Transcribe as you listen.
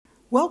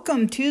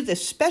Welcome to the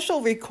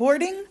special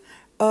recording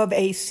of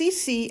a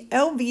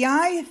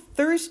CCLVI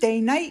Thursday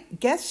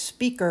night guest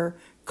speaker,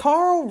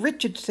 Carl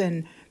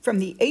Richardson from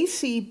the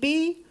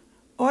ACB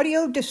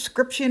Audio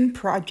Description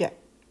Project.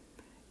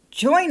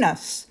 Join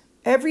us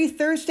every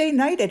Thursday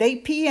night at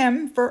 8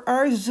 p.m. for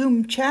our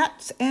Zoom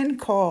chats and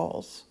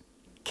calls.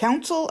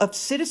 Council of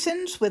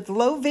Citizens with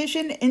Low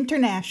Vision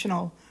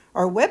International.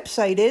 Our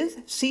website is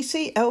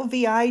cclvi.org.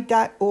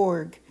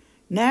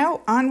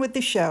 Now on with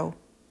the show.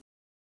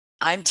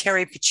 I'm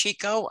Terry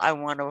Pacheco. I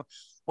want to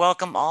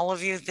welcome all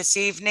of you this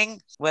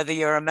evening, whether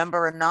you're a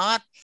member or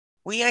not.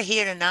 We are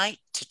here tonight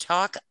to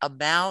talk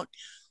about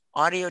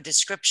audio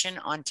description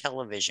on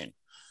television.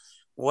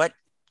 What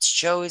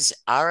shows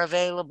are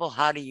available?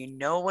 How do you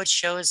know what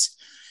shows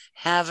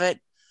have it?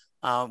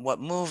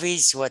 What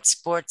movies, what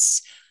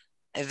sports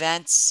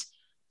events,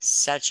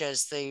 such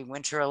as the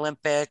Winter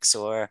Olympics,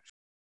 or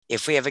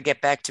if we ever get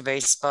back to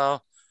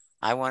baseball,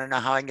 I want to know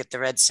how I can get the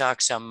Red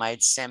Sox on my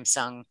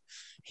Samsung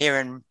here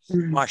in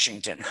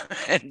Washington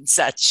and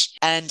such.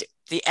 And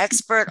the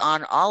expert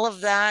on all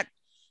of that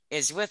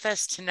is with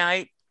us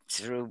tonight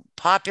through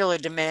popular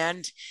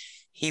demand.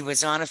 He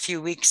was on a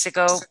few weeks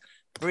ago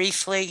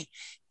briefly,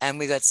 and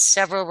we got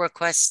several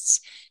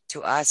requests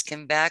to ask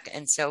him back.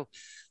 And so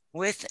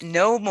with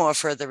no more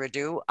further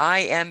ado, I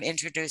am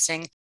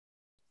introducing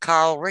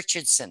Carl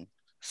Richardson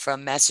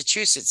from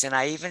Massachusetts. And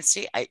I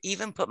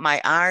even put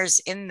my R's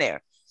in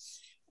there.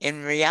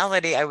 In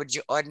reality, I would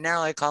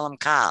ordinarily call him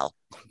Carl.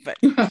 But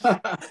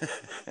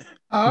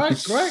all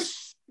right, great.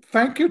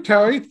 Thank you,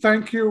 Terry.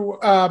 Thank you,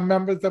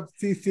 members of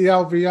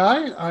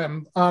CCLVI. I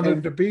am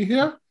honored to be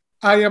here.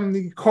 I am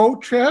the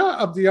co-chair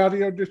of the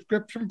Audio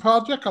Description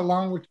Project,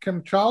 along with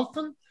Kim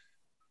Charlton,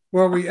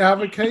 where we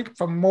advocate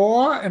for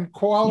more and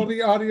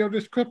quality audio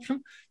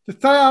description. To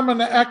say I'm an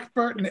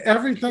expert in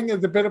everything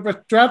is a bit of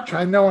a stretch.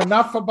 I know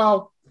enough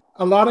about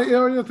a lot of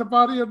areas of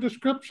audio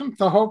description,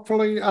 so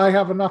hopefully I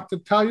have enough to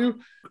tell you.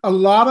 A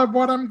lot of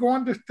what I'm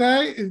going to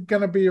say is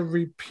going to be a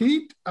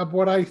repeat of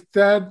what I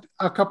said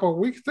a couple of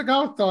weeks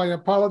ago, so I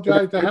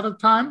apologize ahead of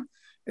time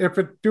if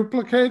it's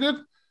duplicated,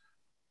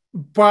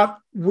 but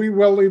we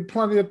will leave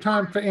plenty of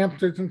time for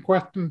answers and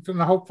questions,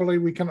 and hopefully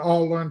we can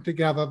all learn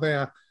together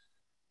there.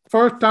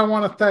 First, I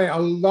want to say a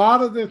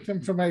lot of this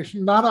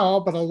information, not all,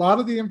 but a lot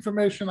of the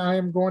information I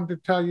am going to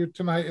tell you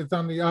tonight is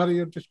on the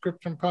Audio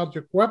Description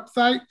Project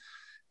website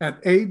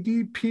at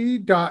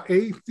adp.acb.org.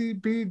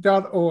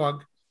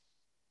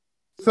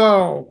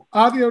 So,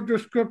 audio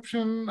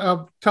description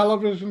of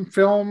television,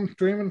 film,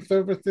 streaming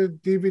services,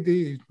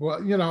 DVDs,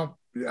 well,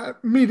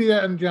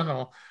 media in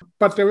general.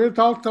 But there is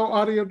also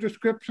audio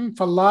description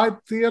for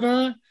live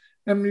theater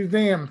and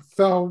museums.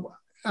 So,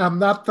 I'm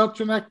not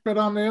such an expert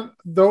on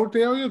those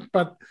areas,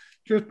 but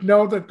just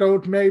know that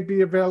those may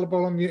be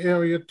available in your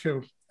area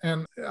too.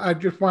 And I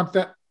just want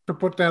to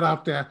put that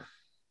out there.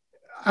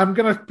 I'm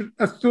going to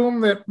assume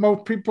that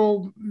most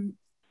people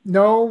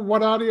know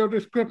what audio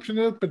description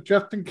is, but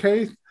just in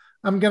case,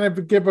 I'm going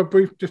to give a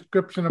brief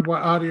description of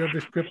what audio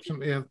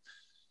description is.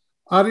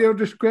 Audio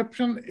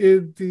description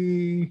is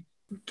the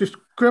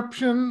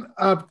description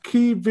of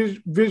key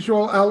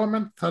visual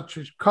elements such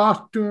as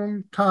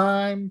costume,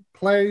 time,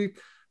 place,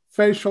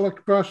 facial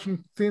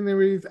expression,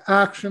 sceneries,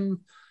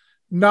 action,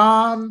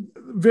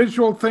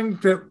 non-visual things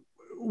that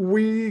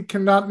we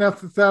cannot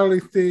necessarily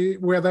see,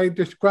 where they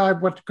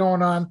describe what's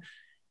going on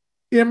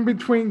in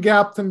between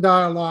gaps in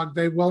dialogue.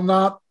 They will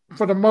not,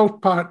 for the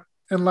most part,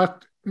 unless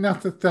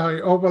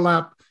necessary,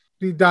 overlap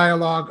the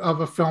dialogue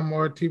of a film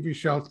or a TV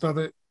show, so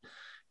that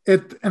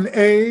it's an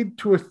aid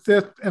to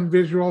assist in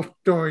visual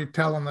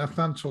storytelling,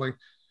 essentially.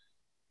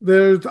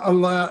 This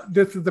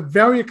is a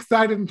very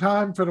exciting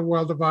time for the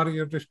world of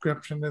audio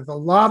description. There's a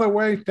lot of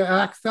ways to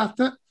access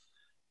it,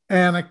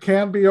 and it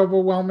can be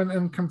overwhelming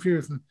and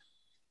confusing.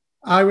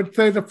 I would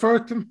say the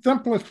first and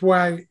simplest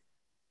way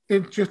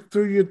is just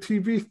through your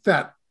TV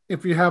set.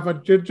 If you have a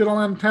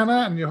digital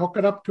antenna and you hook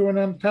it up to an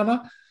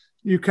antenna,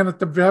 you can, at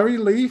the very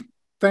least,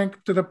 thanks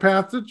to the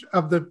passage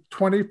of the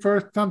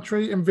 21st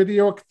Century in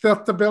Video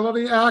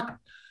Accessibility Act,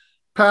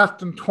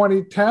 passed in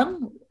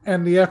 2010,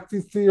 and the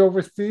FCC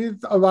oversees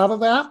a lot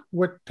of that,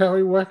 which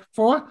Terry works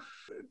for.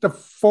 The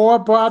 4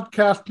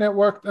 broadcast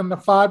networks and the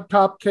 5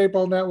 top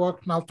cable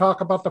networks, and I'll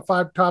talk about the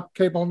 5 top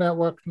cable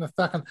networks in a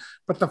second,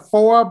 but the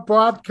 4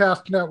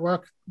 broadcast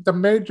networks, the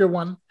major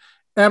ones,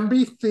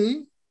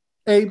 NBC,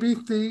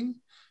 ABC,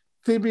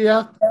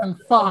 CBS, and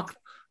Fox,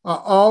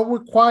 are all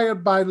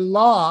required by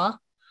law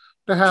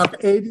to have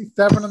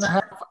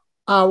 87.5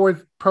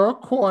 hours per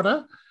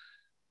quarter,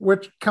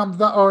 which comes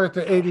out, or it's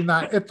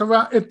 89. It's in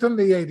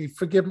the 80s,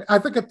 forgive me. I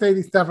think it's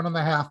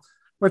 87.5,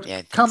 which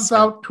comes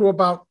out to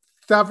about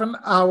 7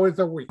 hours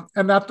a week.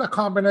 And that's a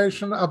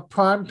combination of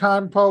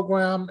primetime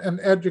program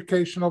and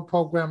educational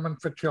programming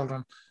for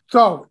children.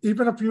 So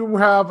even if you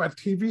have a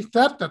TV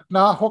set that's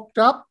not hooked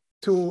up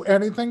to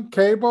anything,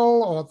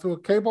 cable or through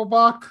a cable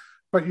box,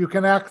 but you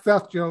can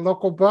access your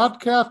local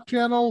broadcast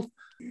channels,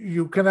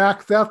 You can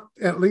access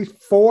at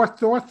least 4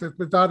 sources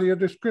with audio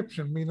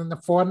description, meaning the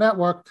 4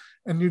 networks.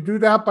 And you do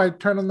that by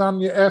turning on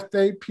your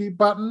SAP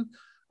button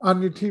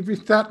on your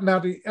TV set. Now,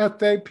 the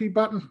SAP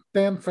button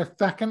stands for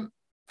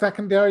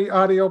secondary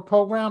audio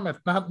program.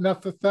 It's not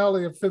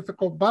necessarily a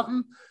physical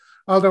button,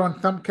 although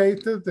in some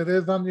cases it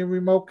is on your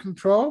remote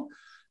control.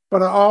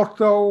 But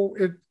also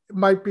it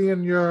might be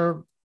in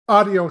your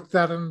audio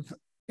settings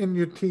in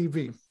your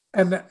TV.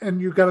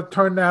 And you got to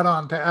turn that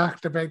on to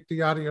activate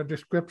the audio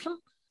description.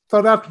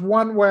 So that's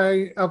one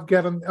way of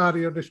getting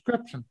audio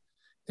description.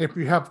 If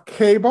you have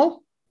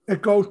cable,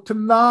 it goes to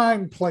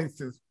 9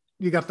 places.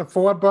 You got the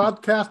 4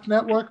 broadcast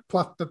networks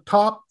plus the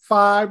top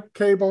 5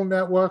 cable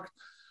networks,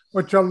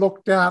 which are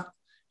looked at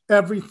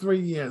every 3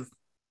 years.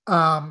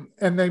 And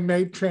they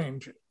may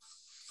change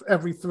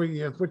every 3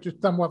 years, which is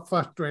somewhat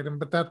frustrating,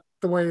 but that's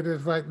the way it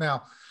is right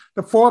now.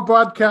 The 4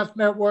 broadcast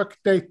networks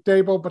stay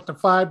stable, but the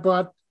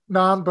 5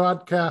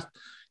 non-broadcast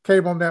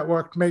cable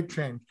networks may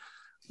change.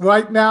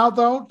 Right now,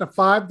 though, the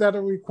 5 that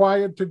are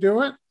required to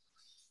do it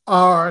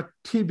are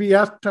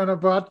TBS, Turner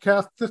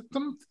Broadcast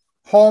Systems,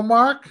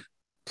 Hallmark,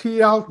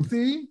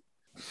 TLC,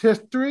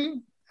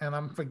 History, and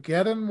I'm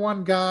forgetting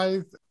one,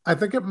 guys. I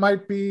think it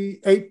might be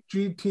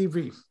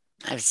HGTV.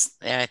 I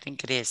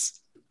think it is.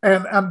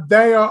 And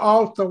they are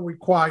also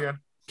required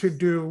to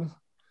do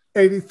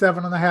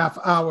 87.5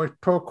 hours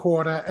per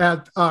quarter, as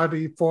are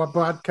the 4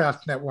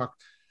 broadcast networks.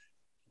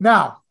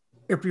 Now,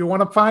 if you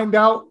want to find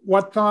out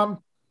what's on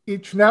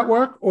each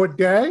network or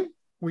day,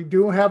 we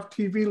do have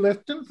TV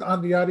listings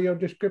on the Audio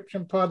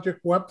Description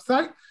Project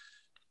website.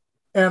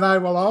 And I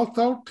will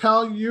also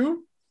tell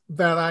you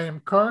that I am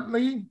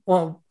currently,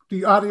 well,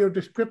 the Audio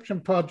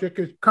Description Project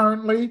is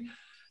currently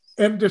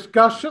in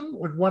discussion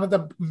with one of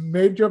the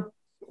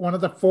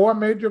 4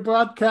 major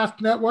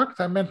broadcast networks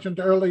I mentioned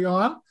early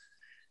on.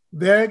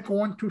 They're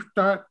going to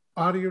start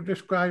audio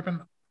describing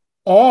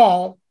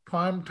all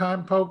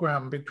primetime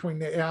program between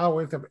the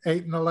hours of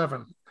 8 and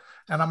 11.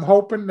 And I'm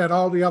hoping that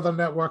all the other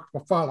networks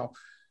will follow.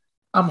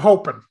 I'm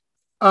hoping.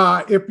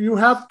 If you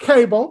have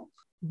cable,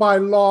 by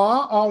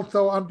law,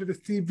 also under the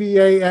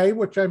CVAA,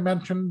 which I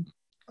mentioned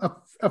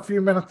a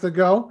few minutes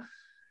ago,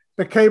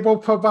 the cable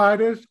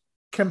providers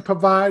can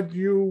provide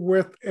you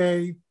with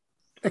a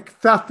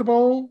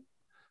accessible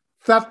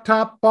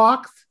set-top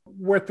box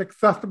with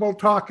accessible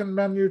talking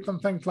menus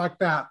and things like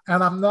that.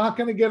 And I'm not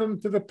going to get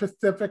into the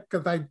specific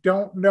because I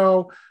don't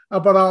know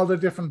about all the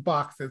different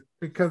boxes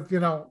because,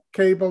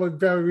 cable is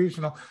very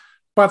regional.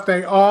 But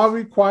they are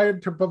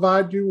required to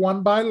provide you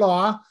one by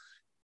law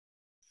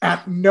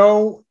at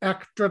no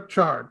extra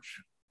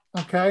charge.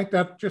 Okay,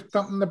 that's just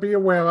something to be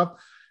aware of.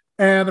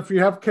 And if you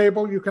have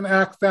cable, you can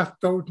access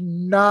those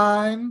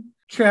 9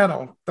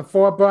 channels, the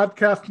 4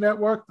 broadcast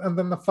networks, and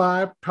then the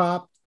 5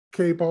 top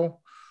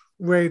cable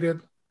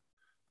rated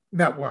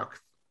networks.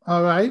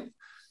 All right.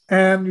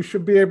 And you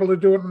should be able to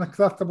do it in an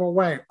accessible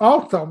way.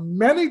 Also,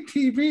 many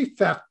TV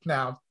sets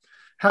now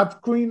have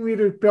screen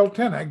readers built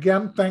in.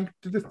 Again, thanks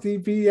to the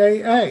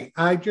CVAA.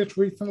 I just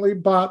recently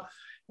bought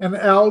an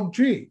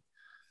LG.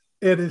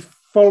 It is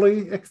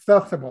fully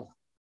accessible.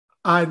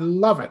 I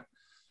love it.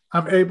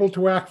 I'm able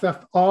to access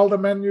all the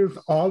menus,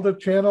 all the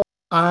channels.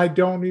 I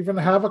don't even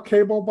have a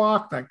cable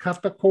box. I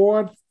cut the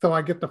cord, so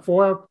I get the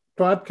 4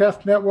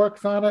 broadcast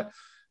networks on it.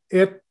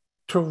 It's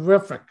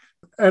terrific.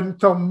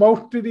 And so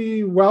most of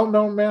the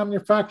well-known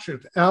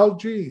manufacturers,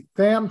 LG,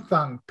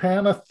 Samsung,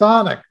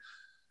 Panasonic,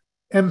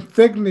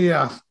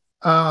 Insignia,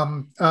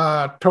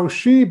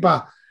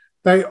 Toshiba,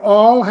 they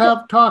all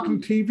have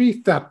talking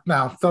TV sets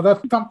now. So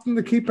that's something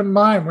to keep in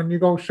mind when you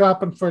go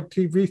shopping for a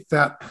TV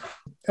set.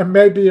 And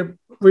maybe a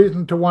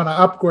reason to want to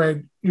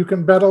upgrade. You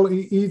can better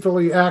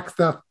easily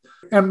access.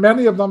 And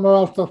many of them are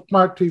also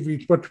smart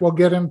TVs, which we'll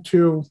get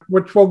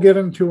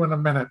into in a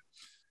minute.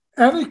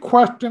 Any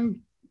questions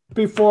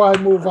before I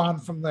move on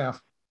from there?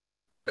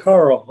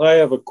 Carl, I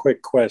have a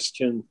quick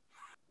question.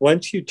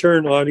 Once you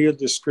turn audio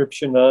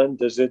description on,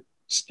 does it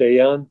stay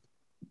on?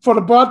 For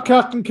the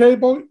broadcasting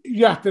cable,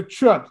 yes, it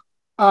should.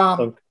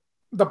 Okay.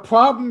 The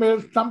problem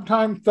is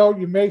sometimes, though,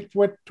 you may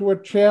switch to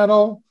a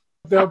channel,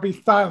 they'll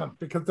be silent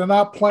because they're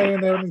not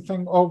playing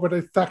anything over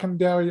the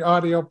secondary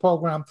audio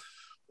program.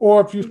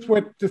 Or if you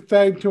switch to,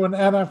 say, to an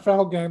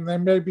NFL game, they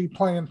may be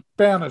playing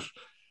Spanish.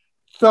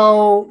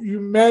 So you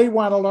may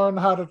want to learn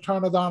how to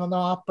turn it on and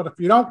off. But if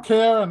you don't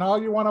care and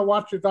all you want to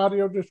watch is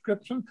audio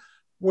description,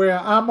 where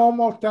I'm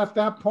almost at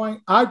that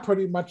point, I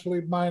pretty much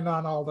leave mine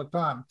on all the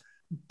time.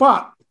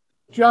 But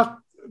just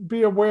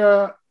be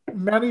aware,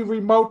 many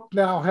remotes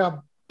now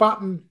have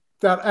buttons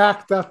that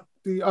access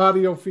the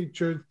audio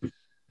features.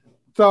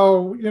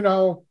 So,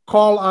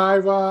 call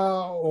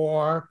Ira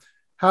or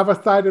have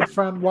a sighted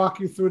friend walk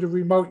you through the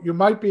remote. You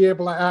might be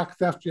able to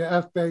access your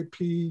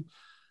SAP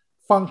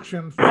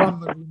function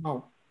from the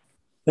remote.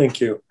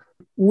 Thank you.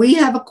 We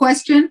have a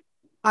question.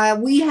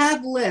 We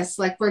have lists.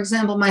 Like, for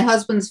example, my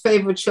husband's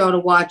favorite show to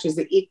watch is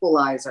The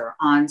Equalizer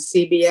on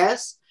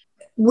CBS.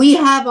 We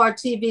have our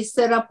TV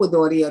set up with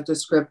audio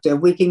descriptive.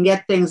 We can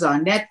get things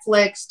on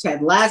Netflix.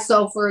 Ted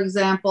Lasso, for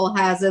example,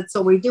 has it.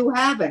 So we do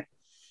have it.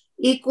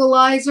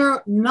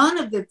 equalizer, none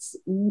of it's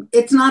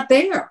not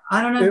there.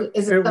 I don't know.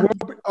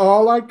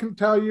 All I can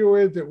tell you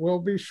is it will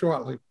be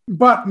shortly.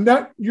 But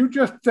you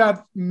just said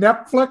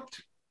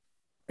Netflix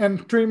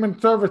and streaming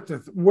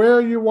services. Where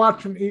are you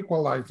watching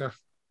Equalizer?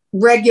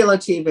 Regular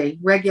TV,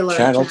 regular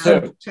Channel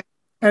 2.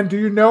 And do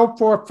you know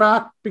for a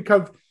fact,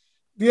 because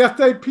the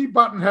SAP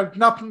button has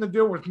nothing to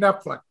do with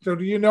Netflix. So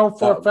do you know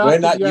for a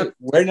fact?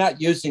 We're not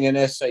using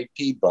an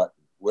SAP button.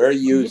 We're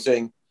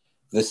using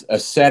a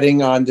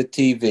setting on the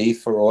TV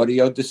for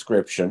audio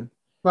description.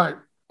 Right.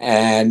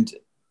 And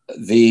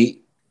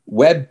the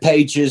web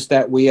pages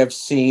that we have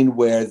seen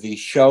where the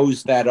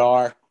shows that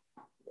are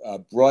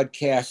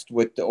broadcast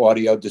with the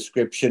audio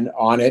description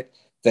on it,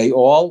 they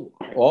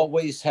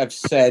always have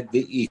said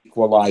the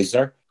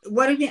equalizer.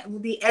 What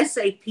again? The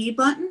SAP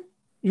button?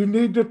 You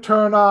need to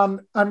turn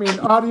on,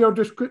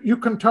 you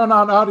can turn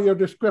on audio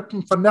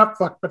description for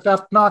Netflix, but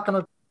that's not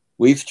going to.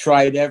 We've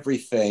tried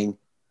everything.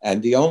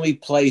 And the only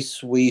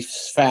place we've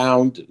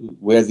found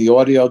where the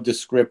audio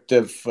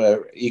descriptive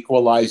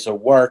equalizer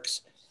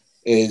works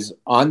is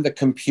on the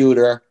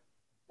computer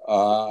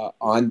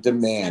on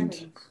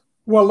demand.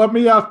 Well, let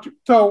me ask you.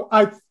 So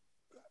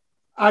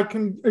I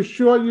can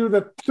assure you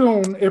that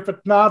soon, if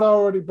it's not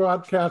already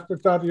broadcast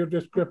with audio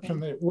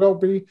description, it will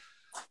be.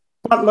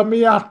 But let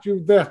me ask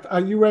you this. Are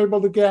you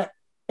able to get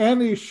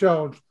any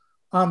shows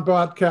on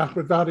broadcast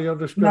with audio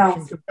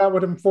description? Because that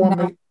would inform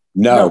me.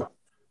 No.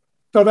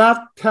 So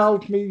that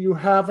tells me you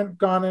haven't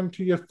gone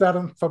into your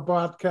settings for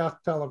broadcast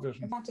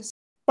television.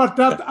 But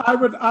that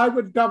I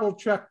would double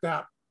check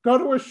that. Go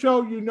to a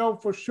show you know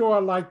for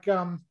sure, like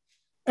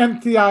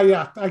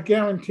NCIS. I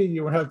guarantee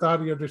you it has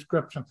audio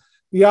description.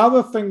 The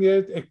other thing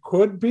is it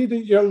could be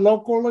that your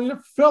local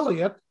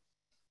affiliate,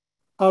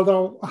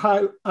 although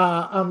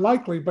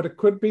unlikely, but it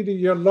could be that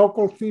your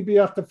local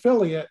CBS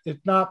affiliate is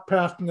not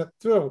passing it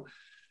through.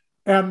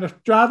 And the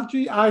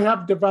strategy I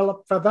have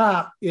developed for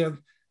that is,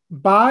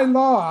 by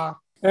law,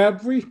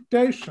 every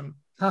station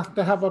has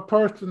to have a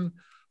person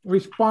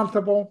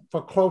responsible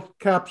for closed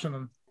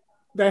captioning.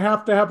 They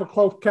have to have a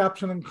closed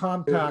captioning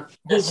contact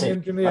with the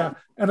engineer,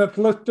 and it's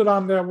listed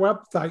on their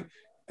website.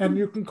 And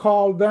you can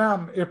call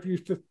them if you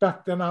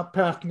suspect they're not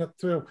passing it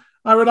through.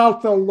 I would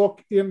also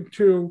look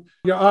into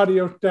your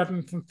audio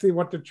settings and see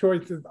what the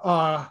choices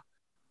are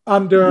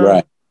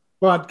under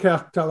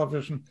broadcast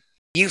television.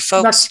 You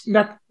folks,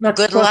 next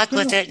good luck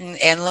with it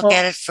and look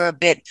at it for a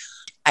bit.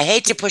 I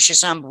hate to push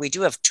us on, but we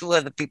do have two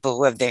other people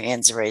who have their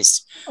hands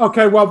raised.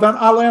 Okay, well then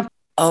I'll answer.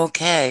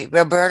 Okay,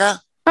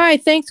 Roberta? Hi,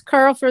 thanks,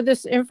 Carl, for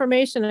this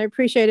information. I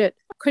appreciate it.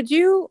 Could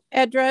you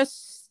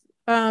address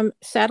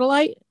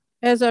satellite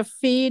as a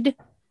feed?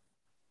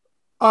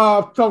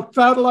 So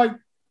satellite,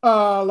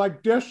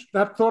 like Dish,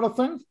 that sort of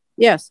thing?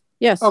 Yes.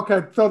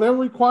 Okay, so they're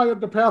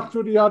required to pass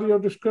through the audio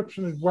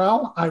description as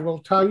well. I will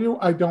tell you,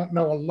 I don't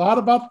know a lot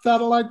about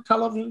satellite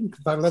television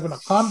because I live in a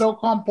condo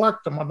complex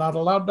and we're not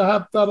allowed to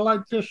have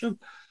satellite dishes,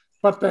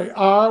 but they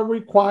are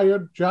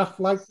required, just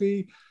like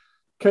the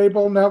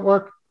cable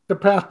network, to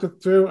pass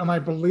it through. And I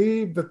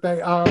believe that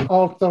they are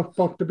also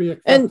supposed to be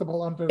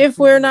accessible under. If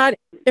we're not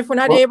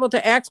able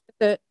to access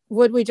it,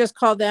 would we just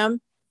call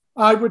them?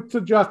 I would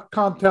suggest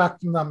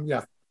contacting them.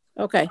 Yes.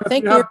 Okay.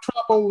 If you have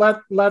trouble,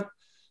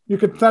 you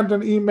could send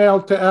an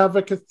email to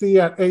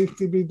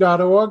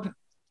advocacy@acb.org,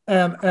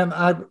 and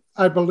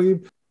I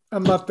believe,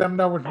 and let them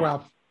know as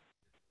well.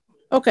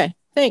 Okay,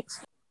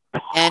 thanks.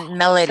 And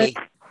Melody.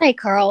 Hi,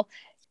 Carl.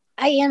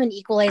 I am an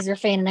Equalizer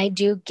fan, and I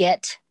do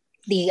get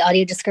the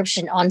audio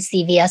description on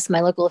CVS,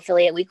 my local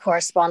affiliate. We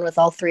correspond with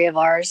all three of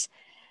ours,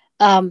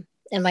 and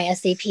my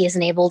SAP is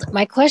enabled.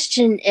 My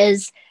question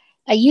is,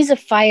 I use a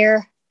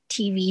Fire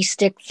TV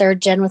stick 3rd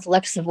gen with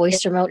Alexa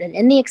voice remote, and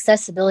in the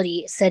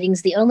accessibility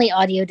settings, the only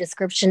audio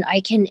description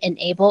I can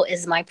enable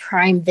is my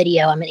Prime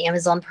Video. I'm an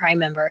Amazon Prime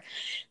member.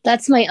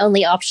 That's my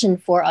only option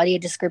for audio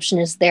description,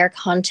 is their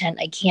content.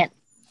 I can't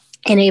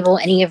enable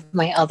any of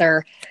my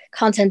other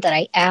content that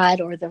I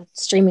add or the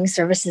streaming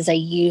services I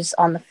use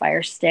on the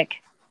Fire Stick.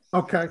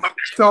 Okay,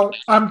 so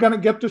I'm going to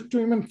get the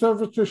streaming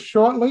services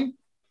shortly,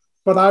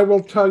 but I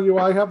will tell you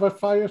I have a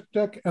Fire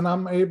Stick and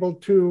I'm able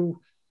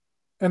to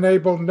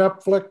enable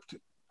Netflix,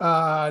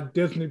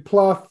 Disney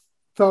Plus.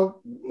 So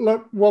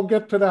we'll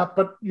get to that,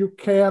 but you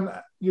can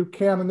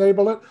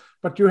enable it,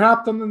 but you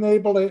have to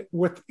enable it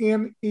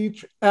within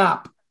each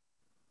app.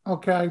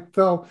 Okay,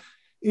 so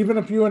even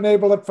if you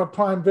enable it for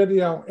Prime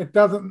Video, it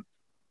doesn't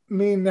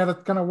mean that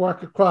it's going to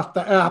work across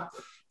the app.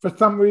 For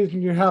some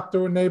reason, you have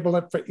to enable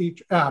it for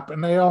each app,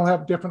 and they all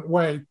have different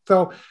ways.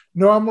 So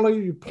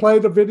normally you play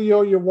the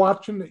video you're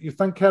watching that you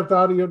think has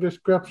audio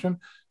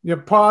description, you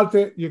pause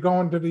it, you go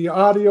into the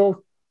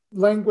audio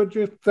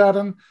languages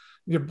setting,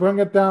 you bring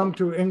it down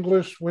to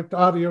English with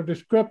audio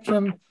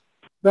description,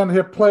 then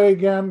hit play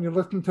again, you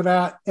listen to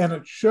that, and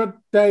it should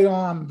stay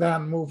on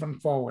then moving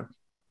forward.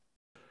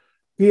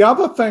 The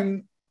other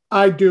thing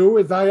I do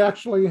is I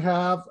actually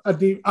have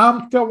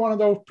I'm still one of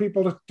those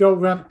people that still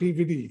rent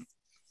DVDs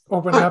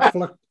over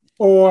Netflix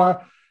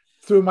or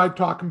through my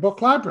Talking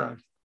Book library.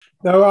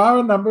 There are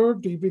a number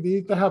of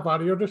DVDs that have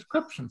audio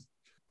description.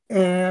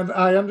 And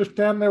I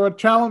understand there are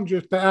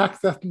challenges to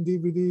accessing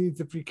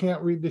DVDs if you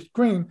can't read the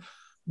screen,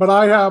 but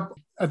I have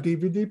a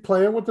DVD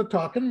player with a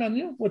talking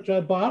menu, which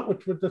I bought,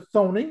 which was a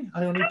Sony.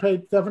 I only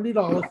paid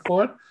 $70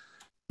 for it.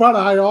 But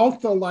I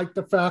also like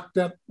the fact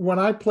that when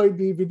I play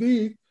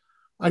DVDs,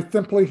 I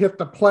simply hit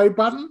the play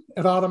button,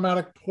 it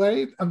automatic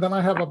plays, and then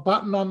I have a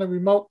button on the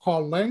remote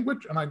called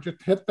language, and I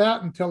just hit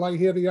that until I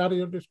hear the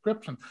audio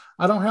description.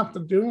 I don't have to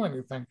do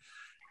anything.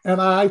 And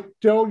I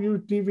still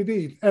use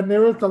DVDs. And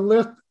there is a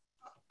list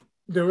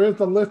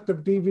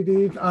of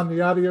DVDs on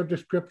the Audio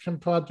Description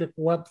Project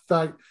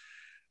website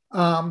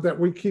that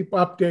we keep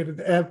updated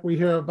as we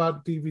hear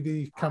about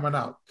DVDs coming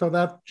out. So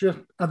that's just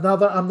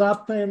another, I'm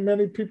not saying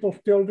many people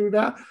still do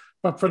that,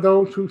 but for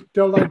those who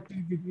still like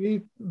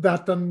DVDs,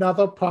 that's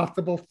another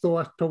possible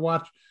source to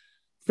watch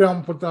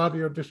films with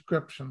audio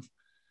descriptions.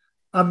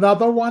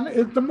 Another one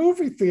is the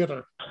movie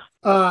theater.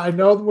 I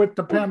know with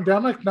the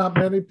pandemic, not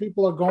many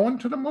people are going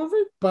to the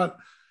movies, but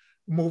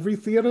movie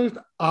theaters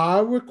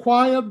are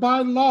required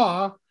by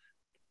law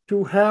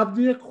to have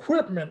the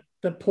equipment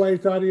that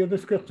plays audio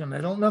description.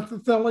 They don't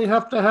necessarily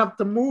have to have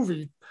the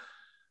movie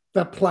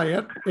that play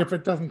it if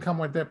it doesn't come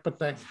with it, but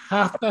they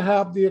have to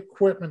have the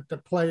equipment to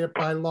play it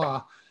by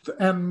law.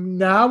 And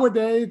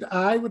nowadays,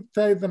 I would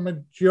say the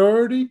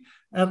majority,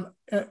 and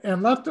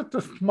unless it's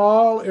a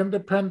small,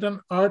 independent,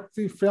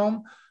 artsy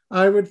film,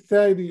 I would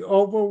say the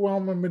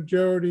overwhelming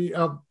majority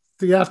of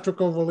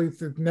theatrical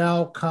releases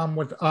now come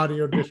with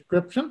audio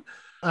description.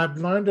 I've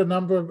learned a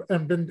number of,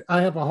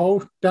 I have a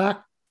whole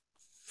stack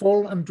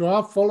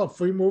full of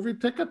free movie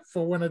tickets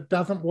for when it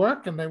doesn't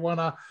work and they want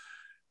to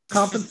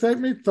compensate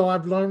me. So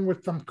I've learned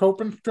with some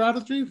coping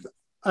strategies.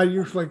 I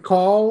usually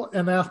call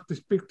and ask to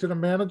speak to the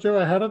manager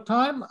ahead of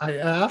time. I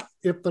ask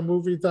if the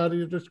movie's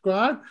audio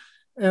described,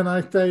 and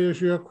I say, is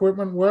your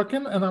equipment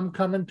working? And I'm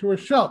coming to a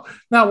show.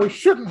 Now, we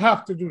shouldn't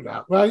have to do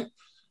that, right?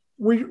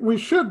 We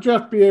should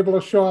just be able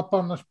to show up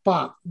on the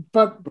spot.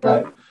 But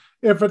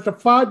if it's a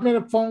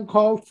 5-minute phone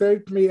call,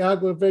 saves me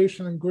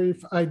aggravation and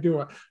grief, I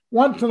do it.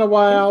 Once in a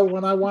while,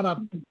 when I want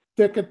to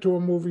stick it to a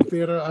movie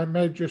theater, I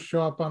may just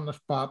show up on the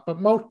spot. But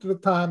most of the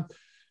time,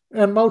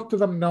 and most of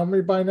them know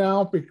me by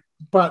now,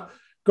 but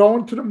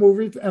going to the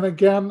movies, and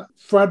again,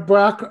 Fred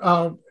Brack,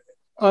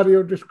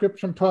 Audio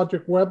Description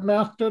Project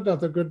webmaster,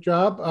 does a good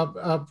job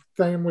of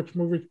saying which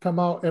movies come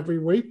out every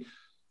week.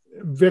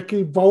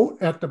 Vicky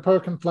Vogt at the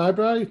Perkins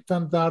Library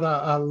sends out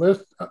a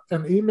list,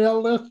 an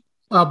email list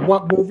of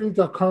what movies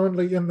are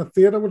currently in the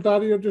theater with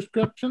audio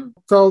description.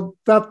 So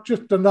that's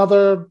just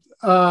another,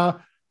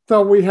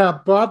 so we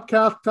have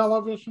broadcast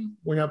television,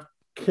 we have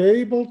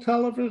cable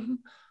television,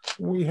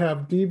 we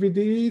have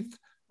DVDs,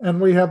 and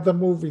we have the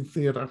movie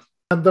theater.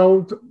 And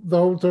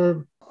those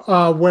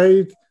are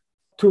ways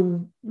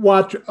to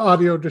watch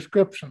audio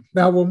description.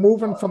 Now we're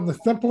moving from the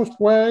simplest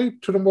way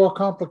to the more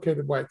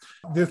complicated way.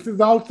 This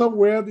is also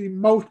where the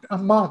most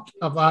amount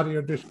of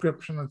audio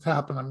description is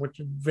happening,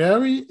 which is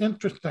very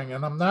interesting.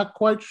 And I'm not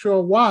quite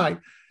sure why,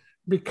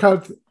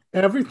 because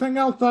everything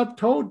else I've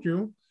told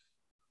you,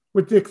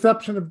 with the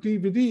exception of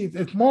DVDs,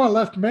 it's more or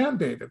less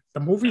mandated.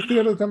 The movie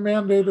theaters are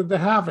mandated to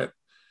have it.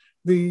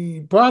 The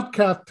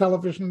broadcast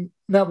television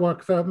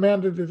networks are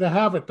mandated to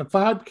have it. The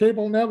 5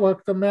 cable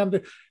networks are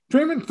mandated.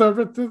 Streaming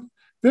services,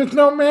 there's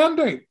no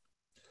mandate,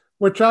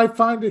 which I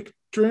find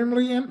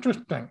extremely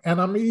interesting.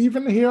 And I'm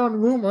even hearing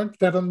rumors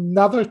that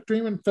another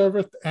streaming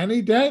service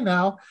any day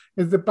now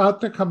is about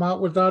to come out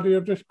with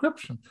audio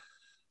description.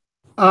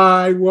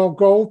 I will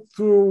go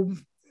through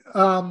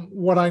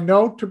what I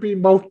know to be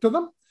most of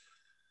them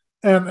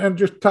and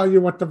just tell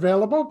you what's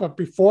available. But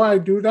before I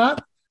do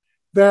that,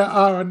 there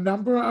are a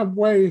number of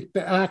ways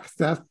to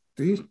access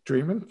these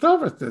streaming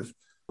services.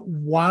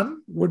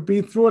 One would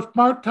be through a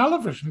smart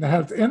television that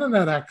has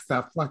internet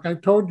access. Like I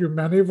told you,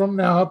 many of them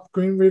now have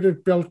screen readers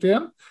built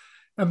in,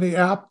 and the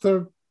apps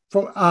are,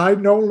 I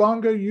no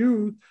longer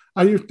use,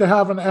 I used to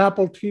have an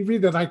Apple TV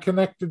that I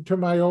connected to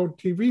my old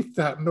TV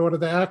set in order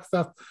to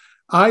access.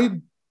 I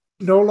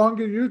no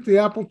longer use the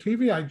Apple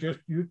TV, I just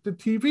use the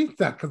TV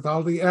set because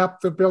all the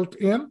apps are built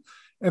in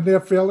and they're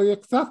fairly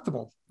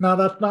accessible. Now,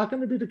 that's not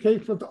going to be the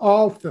case with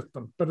all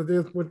systems, but it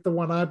is with the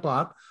one I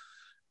bought.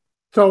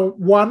 So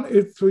one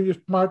is through your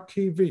smart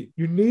TV.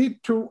 You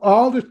need to,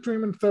 all the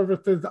streaming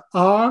services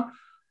are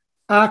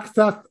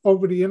accessed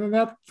over the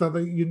internet, so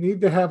that you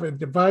need to have a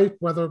device,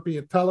 whether it be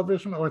a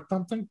television or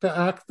something, to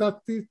access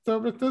these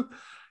services.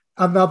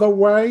 Another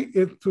way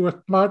is through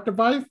a smart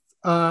device,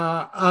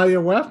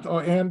 iOS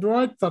or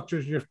Android, such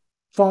as your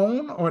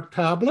phone or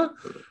tablet.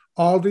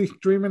 All these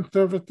streaming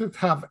services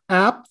have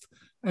apps,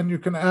 and you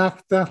can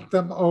access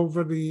them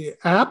over the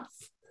apps.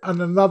 And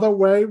another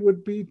way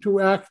would be to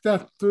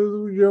access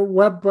through your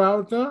web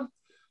browser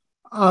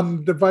on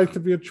the device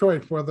of your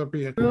choice, whether it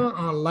be a computer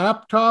or a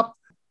laptop.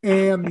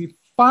 And the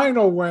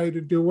final way to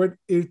do it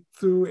is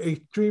through a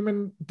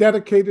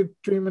dedicated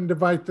streaming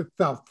device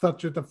itself,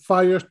 such as a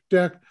Fire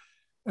Stick,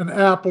 an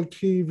Apple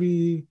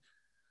TV,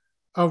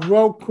 a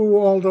Roku,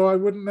 although I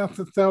wouldn't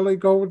necessarily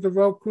go with the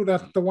Roku.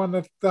 That's the one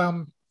that's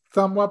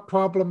somewhat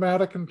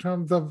problematic in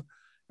terms of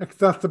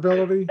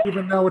accessibility,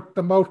 even though it's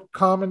the most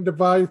common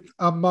device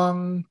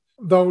among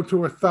those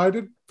who are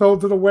sighted.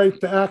 Those are the ways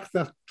to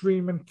access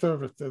streaming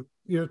services.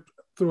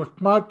 Through a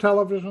smart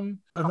television,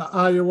 an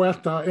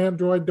iOS or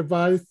Android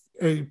device,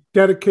 a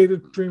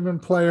dedicated streaming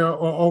player,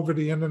 or over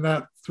the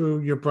internet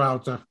through your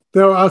browser.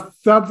 There are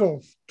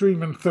several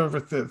streaming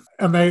services,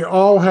 and they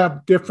all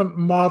have different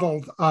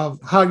models of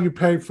how you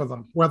pay for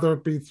them, whether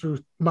it be through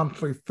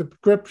monthly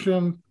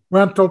subscription,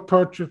 rental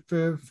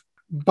purchases,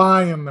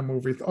 buying the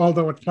movies.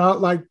 Although it's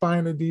not like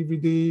buying a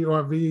DVD or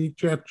a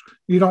VHS,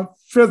 you don't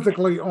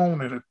physically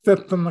own it. It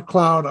sits in the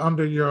cloud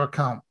under your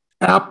account.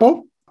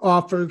 Apple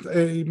offers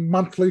a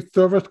monthly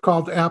service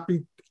called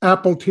Apple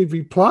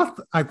TV Plus.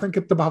 I think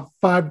it's about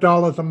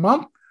 $5 a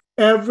month.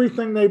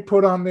 Everything they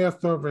put on their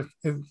service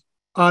is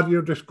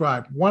audio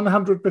described,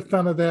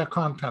 100% of their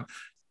content.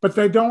 But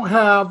they don't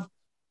have,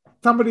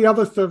 some of the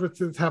other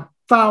services have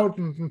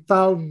thousands and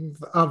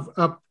thousands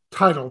of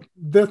titles.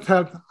 This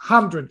has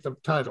hundreds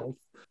of titles.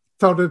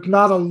 So there's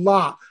not a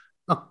lot.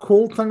 A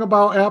cool thing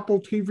about Apple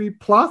TV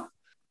Plus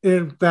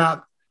is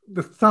that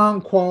the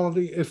sound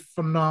quality is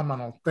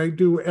phenomenal. They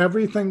do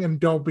everything in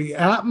Dolby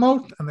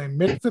Atmos, and they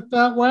mix it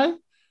that way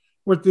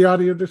with the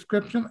audio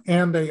description,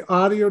 and they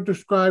audio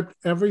described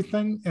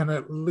everything in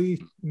at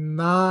least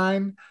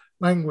 9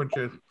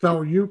 languages.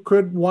 So you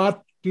could watch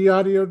the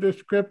audio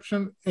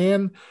description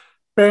in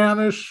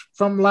Spanish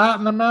from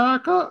Latin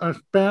America, or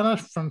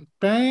Spanish from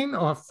Spain,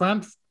 or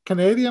French,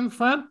 Canadian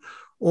French,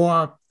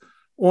 or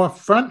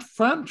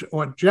French,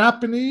 or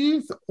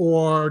Japanese,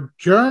 or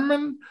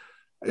German.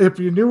 If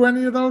you knew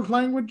any of those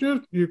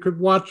languages, you could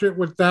watch it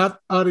with that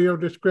audio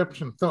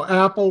description. So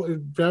Apple is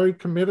very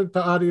committed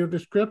to audio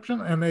description,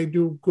 and they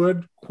do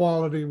good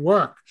quality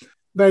work.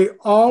 They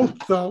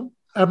also,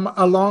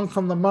 along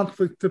from the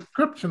monthly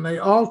subscription, they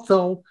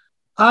also,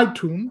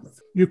 iTunes,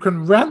 you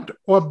can rent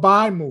or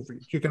buy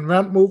movies. You can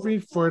rent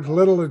movies for as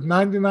little as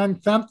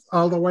 99 cents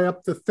all the way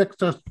up to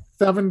 $6 or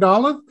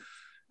 $7.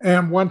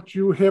 And once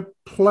you hit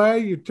play,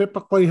 you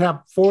typically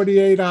have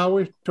 48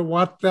 hours to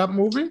watch that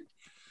movie.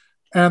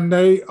 And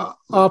they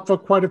offer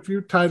quite a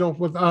few titles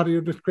with audio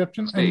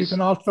description. And you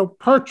can also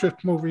purchase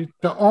movies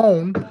to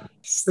own that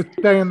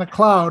stay in the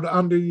cloud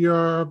under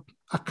your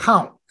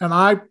account.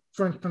 And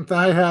for instance,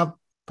 I have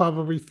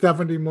probably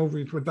 70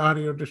 movies with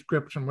audio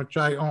description, which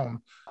I own.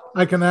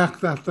 I can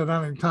access at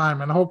any time.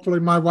 And hopefully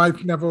my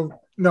wife never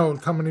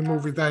knows how many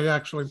movies I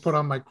actually put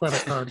on my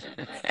credit card.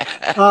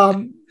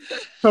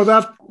 So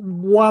that's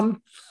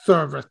one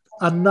service.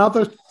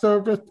 Another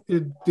service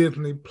is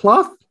Disney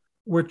Plus,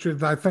 which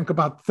is, I think,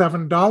 about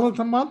 $7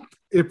 a month.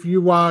 If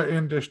you are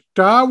into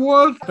Star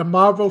Wars, the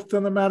Marvel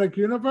Cinematic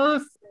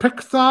Universe,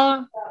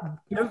 Pixar,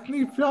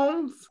 Disney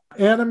films,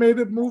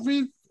 animated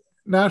movies,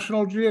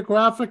 National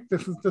Geographic,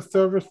 this is the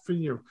service for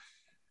you.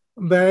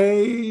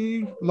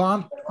 They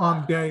launched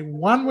on day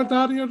 1 with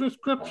audio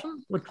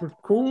description, which was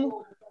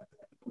cool.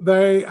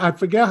 I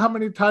forget how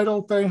many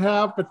titles they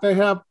have, but they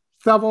have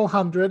several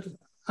hundred.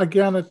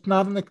 Again, it's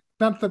not an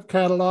extensive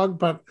catalog,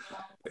 but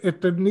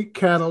it's a neat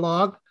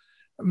catalog.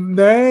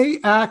 They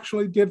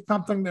actually did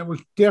something that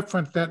was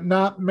different that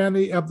not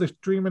many of the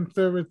streaming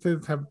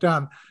services have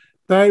done.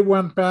 They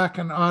went back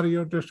and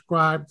audio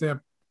described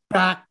their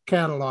back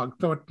catalog.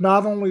 So it's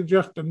not only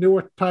just the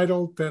newest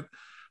titles that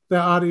they're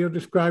audio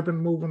describing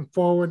moving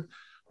forward.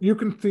 You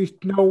can see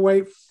Snow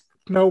White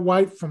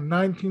from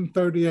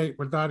 1938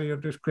 with audio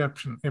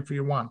description if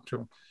you want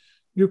to.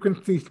 You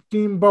can see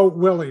Steamboat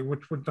Willie,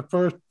 which was the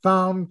first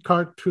sound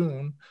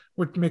cartoon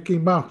with Mickey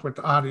Mouse with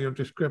audio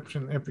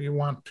description if you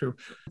want to.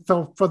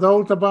 So for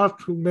those of us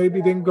who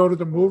maybe didn't go to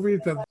the movies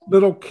as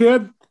little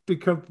kids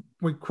because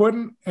we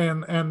couldn't,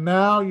 and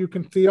now you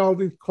can see all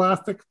these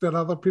classics that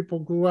other people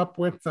grew up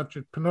with, such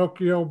as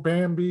Pinocchio,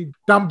 Bambi,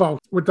 Dumbo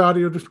with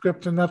audio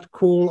description. That's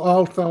cool.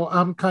 Also,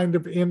 I'm kind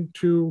of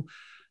into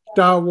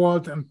Star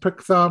Wars and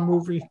Pixar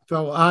movies,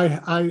 so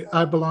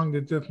I belong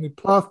to Disney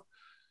Plus.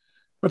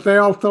 But they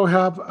also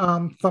have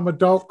some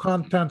adult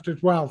content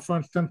as well. For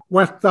instance,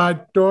 West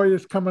Side Story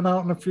is coming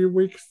out in a few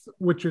weeks,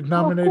 which is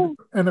nominated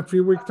in a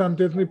few weeks on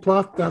Disney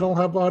Plus. That'll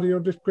have audio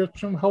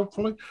description,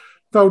 hopefully.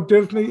 So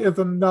Disney is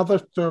another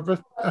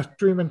service, a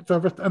streaming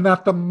service, and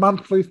that's a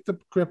monthly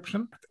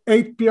subscription.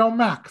 HBO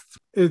Max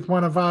is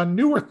one of our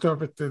newer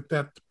services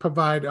that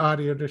provide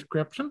audio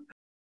description.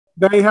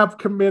 They have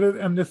committed,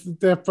 and this is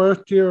their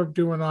first year of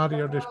doing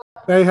audio description.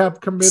 They have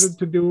committed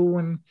to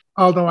doing,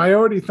 although I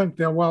already think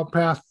they're well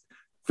past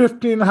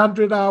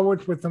 1,500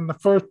 hours within the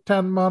first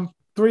 10 months,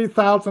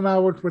 3,000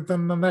 hours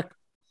within the next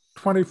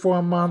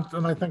 24 months,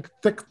 and I think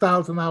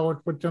 6,000 hours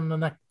within the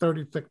next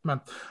 36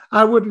 months.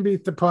 I wouldn't be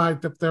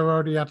surprised if they're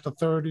already at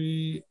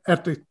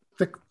the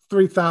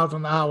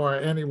 3,000 hour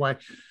anyway.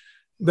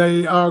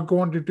 They are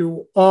going to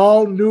do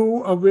all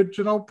new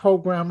original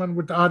programming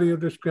with audio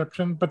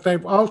description, but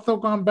they've also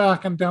gone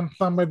back and done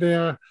some of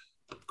their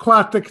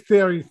classic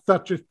series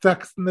such as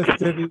Sex and the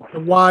City, The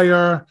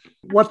Wire.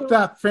 What's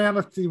that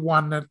fantasy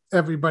one that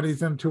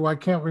everybody's into? I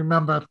can't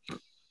remember.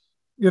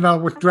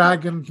 With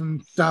dragons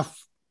and stuff.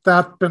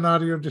 that's been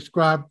audio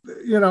described.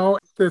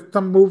 There's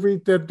some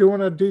movies, they're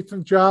doing a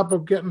decent job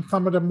of getting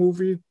some of the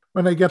movies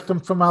when they get them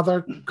from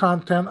other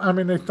content. I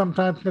mean, they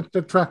sometimes miss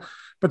the track,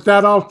 but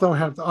that also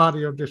has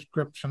audio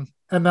description.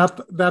 And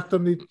that's a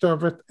neat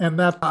service, and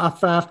that's a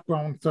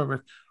fast-growing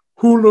service.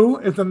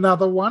 Hulu is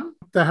another one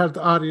that has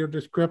audio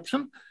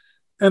description,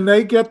 and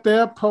they get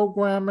their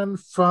programming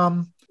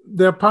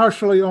they're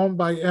partially owned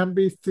by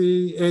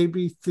NBC,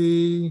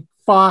 ABC,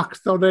 Fox,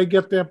 so they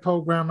get their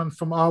programming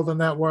from all the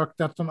networks.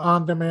 That's an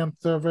on-demand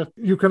service.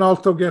 You can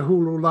also get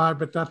Hulu Live,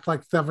 but that's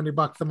like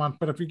 $70 a month.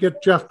 But if you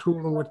get just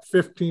Hulu, it's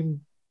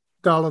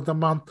 $15 a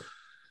month.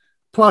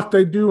 Plus,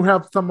 they do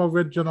have some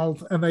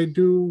originals, and they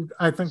do,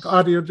 I think,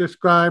 audio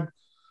describe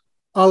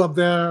all of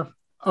their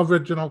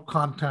original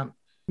content.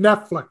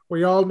 Netflix,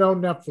 we all know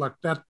Netflix.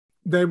 That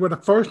they were the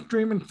first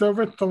streaming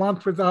service to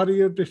launch with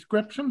audio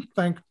description,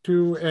 thanks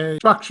to a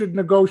structured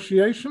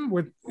negotiation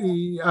with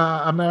the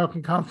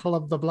American Council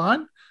of the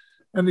Blind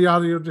and the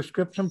Audio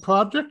Description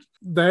Project.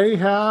 They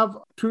have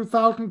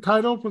 2,000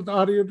 titles with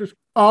audio description.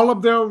 All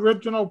of their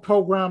original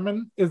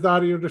programming is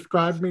audio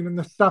described, meaning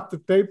the stuff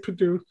that they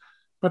produce,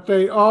 but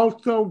they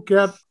also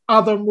get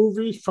other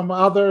movies from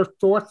other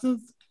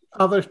sources,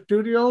 other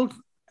studios.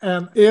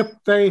 And if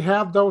they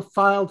have those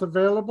files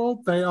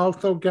available, they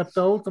also get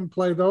those and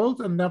play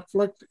those. And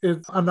Netflix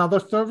is another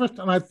service.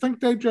 And I think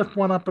they just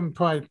went up in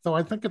price. So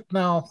I think it's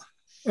now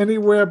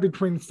anywhere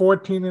between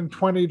 $14 and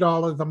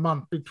 $20 a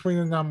month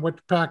between them, which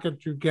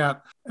package you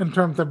get in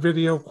terms of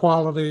video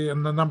quality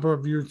and the number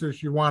of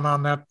users you want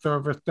on that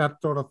service,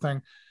 that sort of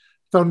thing.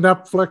 So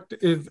Netflix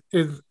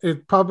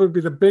is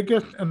probably the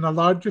biggest and the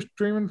largest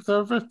streaming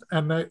service,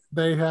 and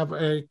they have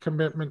a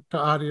commitment to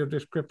audio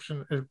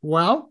description as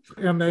well.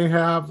 And they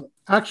have,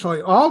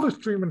 actually, all the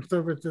streaming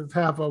services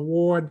have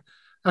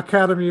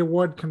Academy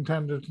Award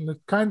contenders, and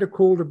it's kind of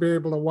cool to be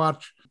able to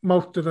watch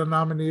most of the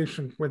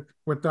nominations with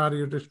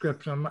audio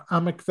description.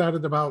 I'm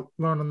excited about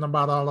learning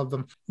about all of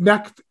them.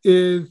 Next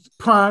is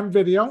Prime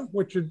Video,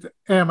 which is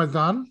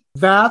Amazon.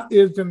 That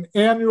is an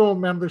annual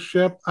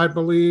membership, I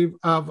believe,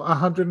 of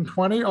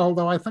 $120,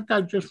 although I think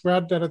I just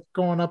read that it's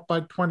going up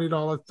by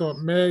 $20, so it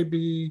may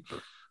be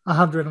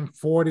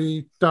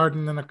 $140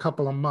 starting in a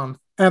couple of months.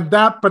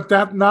 But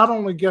that not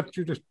only gets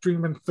you the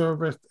streaming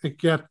service, it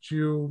gets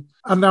you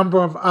a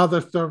number of other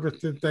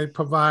services they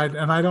provide.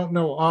 And I don't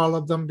know all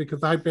of them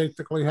because I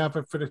basically have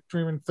it for the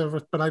streaming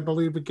service, but I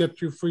believe it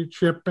gets you free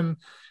shipping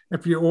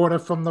if you order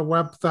from the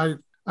website,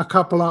 a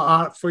couple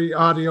of free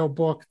audio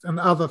books and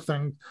other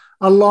things,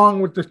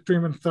 along with the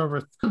streaming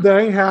service.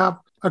 They have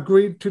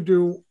agreed to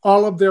do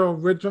all of their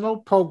original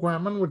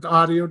programming with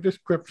audio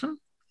description,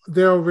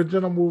 their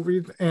original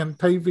movies and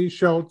TV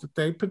shows that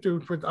they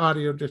produce with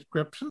audio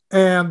description.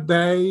 And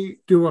they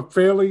do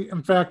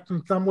in fact,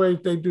 in some ways,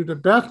 they do the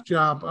best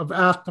job of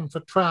asking for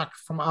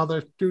tracks from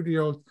other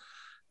studios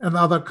and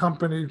other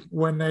companies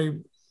when they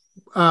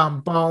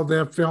borrow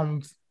their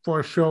films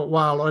for a short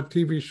while or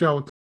TV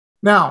shows.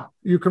 Now,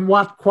 you can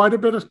watch quite a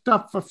bit of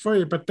stuff for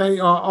free, but they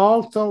are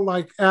also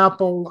like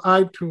Apple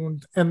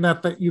iTunes in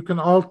that you can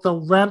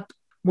also rent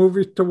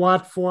movies to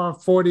watch for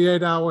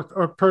 48 hours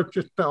or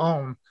purchase to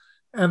own.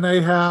 And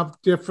they have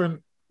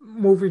different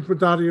movies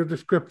with audio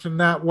description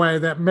that way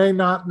that may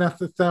not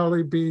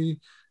necessarily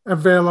be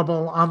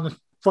available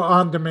for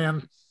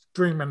on-demand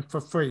streaming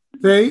for free.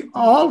 They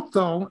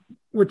also,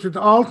 which is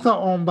also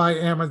owned by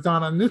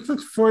Amazon, and this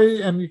is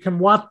free, and you can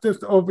watch this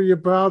over your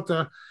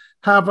browser,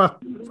 have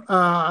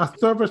a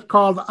service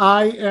called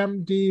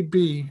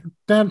IMDb,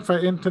 stands for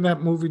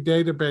Internet Movie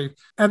Database.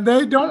 And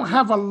they don't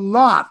have a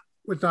lot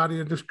with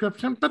audio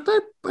description, but they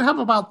have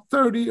about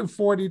 30 or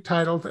 40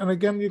 titles. And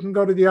again, you can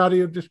go to the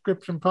Audio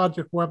Description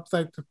Project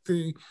website to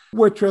see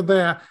which are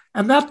there.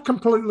 And that's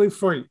completely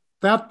free.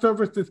 That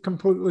service is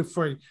completely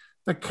free.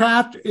 The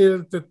catch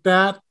is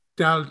that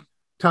does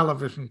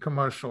television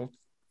commercials.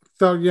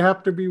 So you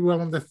have to be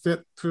willing to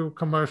sit through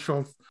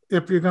commercials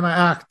if you're going to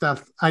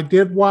access. I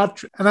did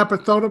watch an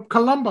episode of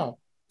Columbo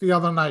the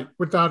other night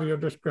with audio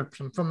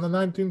description from the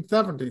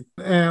 1970s.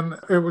 And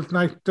it was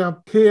nice to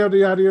hear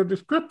the audio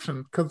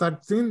description because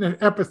I'd seen the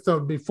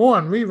episode before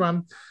in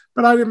rerun,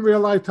 but I didn't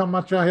realize how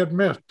much I had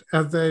missed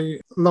as a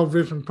low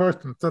vision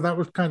person. So that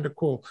was kind of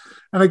cool.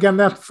 And again,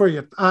 that's free.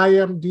 It's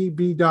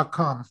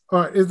imdb.com,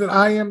 or is it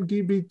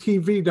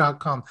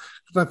imdbtv.com?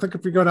 Because I think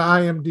if you go to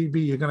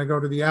IMDb, you're going to go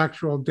to the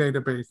actual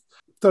database.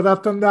 So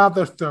that's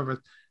another service.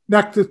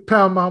 Next is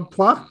Paramount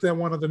Plus. They're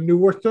one of the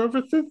newer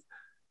services.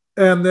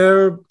 And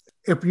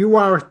if you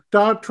are a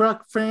Star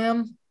Trek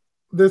fan,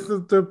 this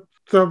is the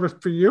service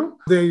for you.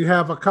 They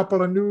have a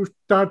couple of new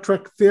Star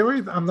Trek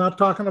series. I'm not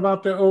talking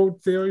about the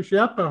old series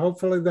yet, but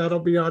hopefully that'll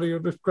be audio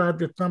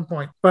described at some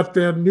point. But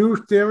their new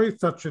series,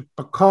 such as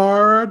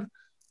Picard,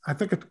 I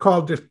think it's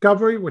called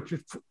Discovery, which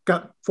has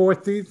got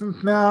 4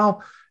 seasons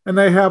now, and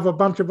they have a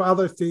bunch of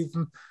other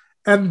seasons.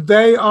 And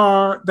they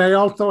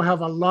also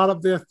have a lot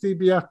of their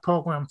CBS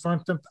programs. For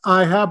instance,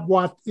 I have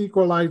watched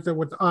Equalizer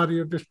with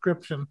audio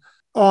description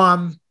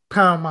on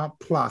Paramount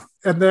Plus,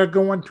 and they're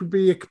going to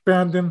be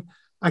expanding.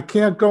 I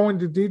can't go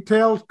into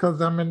details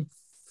because I'm in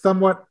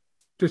somewhat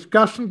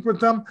discussions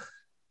with them,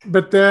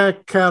 but their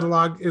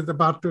catalog is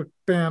about to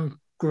expand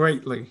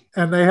greatly.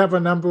 And they have a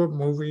number of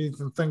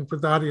movies and things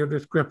with audio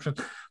description.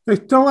 They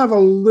still have a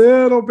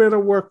little bit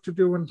of work to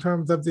do in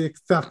terms of the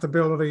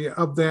accessibility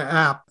of their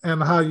app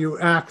and how you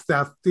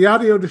access. The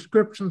audio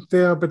description's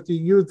there, but the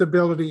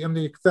usability and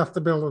the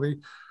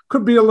accessibility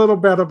could be a little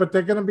better, but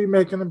they're going to be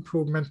making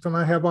improvements. And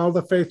I have all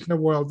the faith in the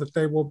world that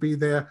they will be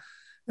there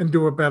and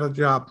do a better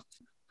job.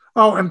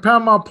 Oh, and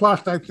Paramount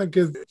Plus, I think,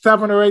 is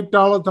 $7 or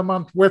 $8 a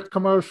month with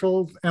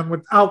commercials, and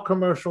without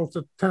commercials,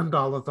 it's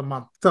 $10 a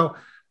month. So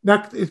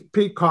next is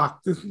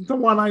Peacock. This is the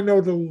one I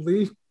know the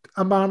least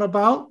amount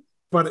about,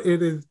 but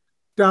it is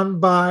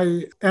done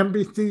by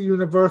NBC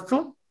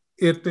Universal.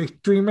 It's a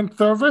streaming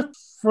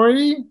service,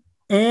 free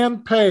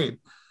and paid.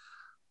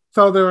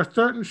 So there are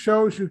certain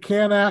shows you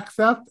can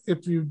access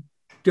if you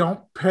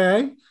don't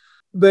pay.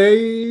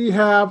 They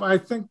have, I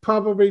think,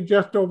 probably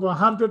just over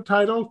 100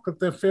 titles, because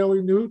they're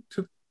fairly new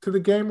to the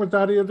game with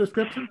audio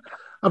description.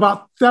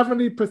 About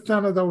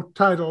 70% of those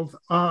titles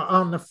are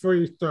on the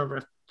free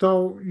service.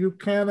 So you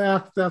can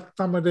access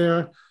some of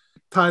their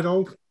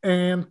titles,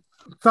 and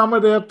some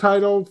of their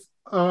titles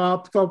are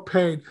also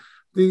paid.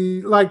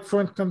 Like,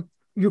 for instance,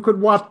 you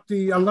could watch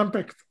the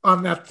Olympics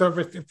on that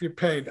service if you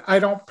paid. I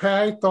don't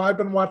pay, so I've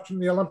been watching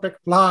the Olympics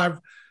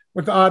live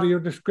with audio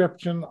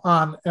description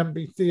on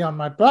NBC on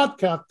my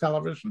broadcast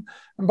television.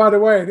 And by the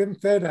way, I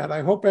didn't say that.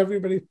 I hope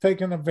everybody's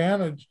taking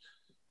advantage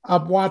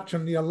of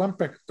watching the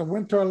Olympics. The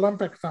Winter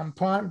Olympics on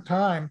prime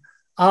time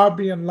are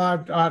being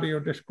live audio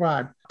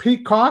described.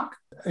 Peacock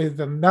is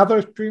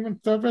another streaming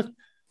service.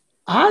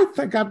 I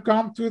think I've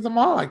gone through them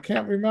all. I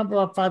can't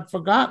remember if I've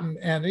forgotten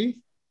any.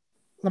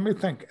 Let me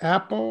think.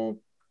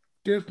 Apple,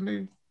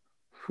 Disney,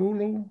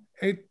 Hulu,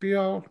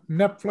 HBO,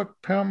 Netflix,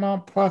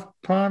 Paramount Plus,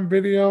 Prime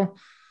Video,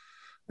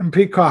 and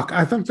Peacock.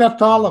 I think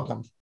that's all of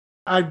them.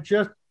 I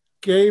just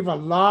gave a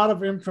lot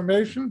of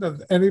information.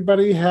 Does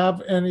anybody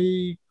have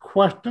any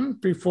questions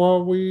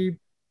before we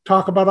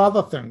talk about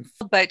other things?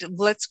 But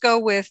let's go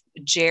with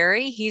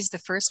Jerry. He's the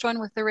first one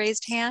with the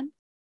raised hand.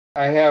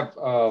 I have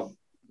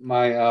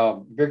my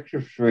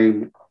Victor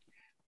stream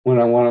when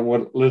I want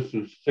to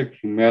listen to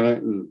 60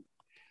 Minutes,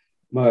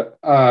 but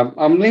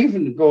I'm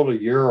leaving to go to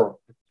Europe,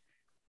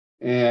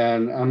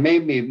 and I may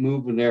be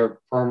moving there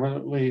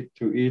permanently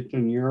to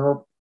Eastern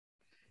Europe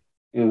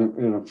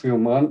in a few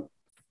months.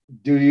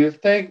 Do you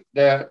think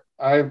that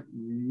I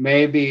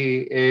may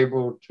be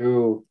able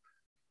to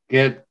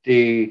get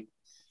the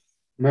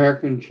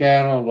American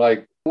channel?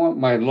 Like, I want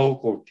my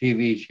local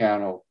TV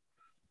channel.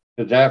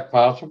 Is that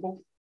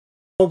possible?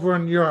 Over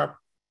in Europe,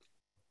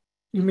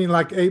 you mean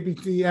like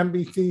ABC,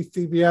 NBC,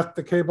 CBS,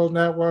 the cable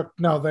network?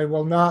 No, they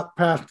will not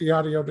pass the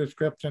audio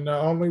description. They're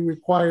only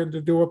required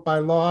to do it by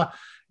law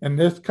in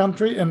this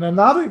country, and they're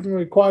not even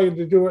required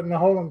to do it in the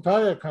whole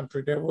entire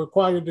country. They're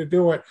required to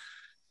do it.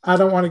 I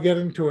don't want to get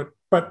into it,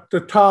 but the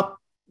top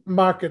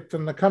markets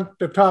and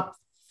the top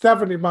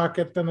 70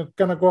 markets, and it's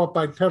going to go up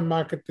by 10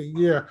 markets a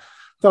year.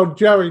 So,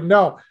 Jerry,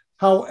 no.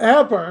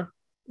 However,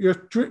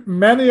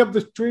 many of the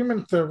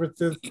streaming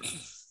services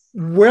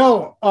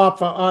will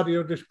offer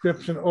audio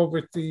description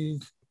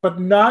overseas, but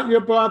not your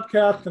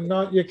broadcast and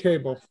not your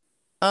cable.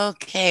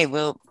 Okay,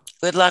 well,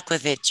 good luck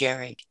with it,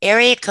 Jerry.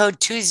 Area code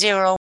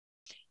 20.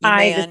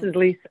 Hi, this is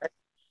Lisa.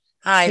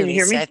 Hi, Can you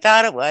hear Lisa. me? I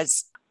thought it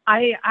was.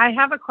 I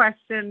have a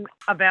question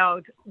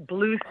about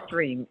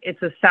Bluestream.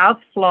 It's a South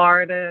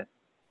Florida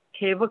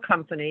cable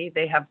company.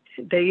 They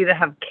either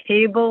have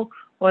cable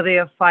or they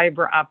have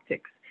fiber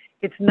optics.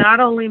 It's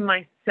not only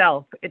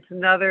myself, it's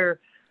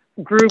another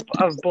group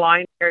of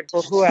blind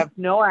people who have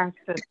no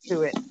access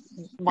to it.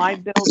 My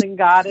building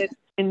got it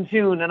in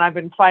June, and I've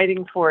been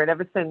fighting for it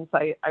ever since.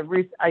 I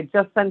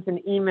just sent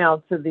an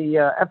email to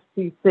the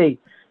FCC.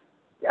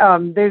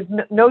 There's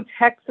no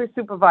techs or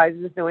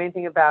supervisors know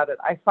anything about it.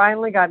 I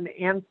finally got an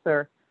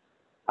answer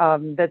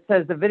that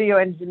says the video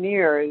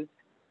engineers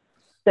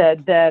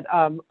said that,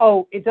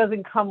 it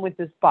doesn't come with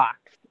this box.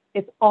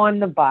 It's on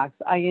the box.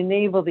 I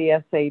enable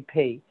the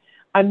SAP.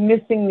 I'm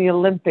missing the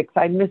Olympics.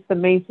 I miss the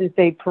Macy's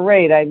Day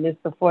Parade. I miss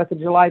the 4th of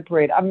July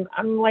Parade.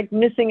 I'm like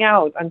missing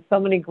out on so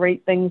many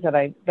great things that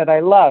I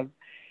love.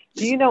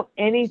 Do you know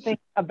anything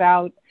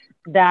about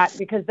that?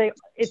 Because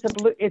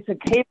it's a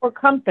cable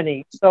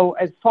company. So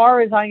as far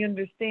as I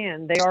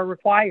understand, they are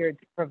required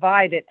to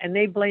provide it, and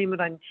they blame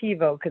it on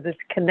TiVo because it's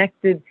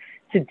connected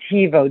to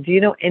TiVo. Do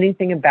you know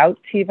anything about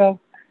TiVo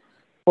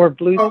or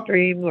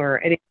Bluestream or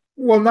any?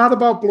 Well, not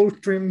about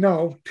Bluestream,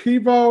 no.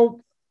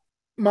 TiVo,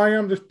 my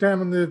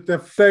understanding is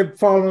that they've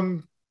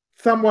fallen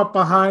somewhat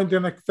behind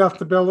in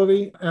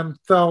accessibility. And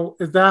so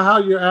is that how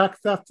you're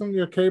accessing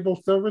your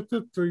cable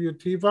services, through your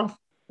TiVo?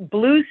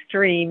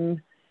 Bluestream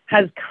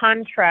has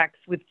contracts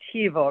with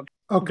TiVo.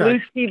 Okay.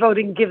 TiVo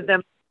didn't give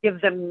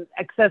them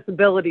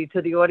accessibility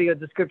to the audio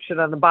description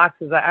on the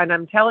boxes. And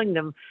I'm telling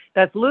them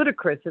that's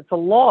ludicrous. It's a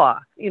law.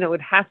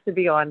 It has to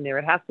be on there.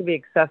 It has to be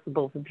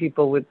accessible to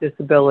people with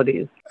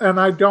disabilities. And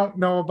I don't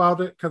know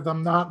about it because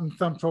I'm not in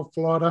Central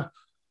Florida.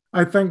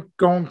 I think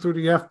going through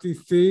the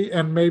FTC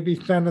and maybe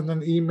sending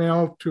an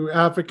email to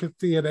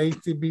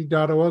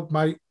advocacy@acb.org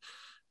might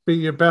be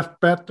your best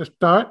bet to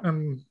start,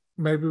 and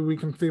maybe we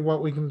can see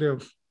what we can do.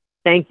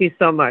 Thank you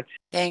so much.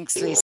 Thanks,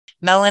 Lisa.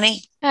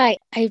 Melanie? Hi.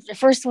 I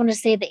first want to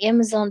say that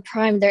Amazon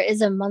Prime, there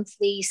is a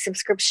monthly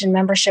subscription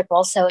membership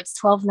also. It's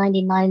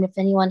 $12.99 if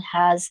anyone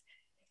has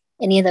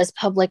any of those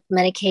public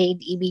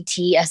Medicaid,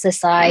 EBT,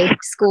 SSI,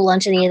 school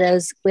lunch, any of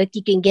those,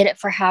 you can get it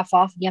for half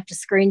off. You have to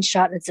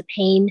screenshot, and it's a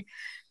pain,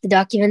 the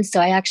documents. So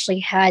I actually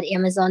had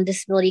Amazon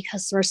Disability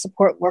Customer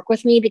Support work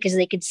with me because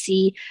they could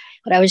see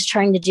what I was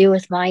trying to do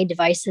with my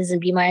devices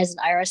and Be My as an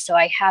Iris. So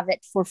I have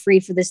it for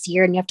free for this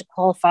year, and you have to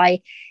qualify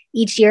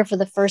each year for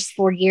the first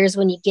 4 years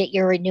when you get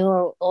your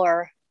renewal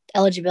or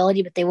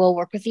eligibility, but they will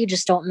work with you.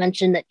 Just don't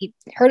mention that you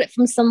heard it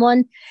from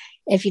someone.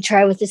 If you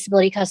try with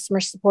Disability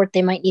Customer Support,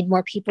 they might need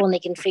more people and they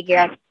can figure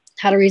out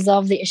how to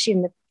resolve the issue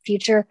in the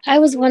future. I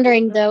was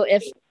wondering, though,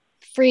 if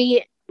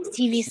free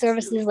TV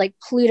services like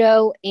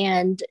Pluto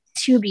and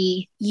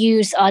Tubi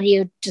use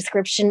audio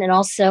description, and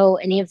also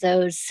any of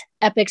those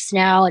Epix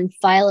Now and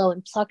Philo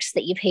and Plex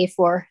that you pay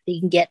for that you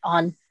can get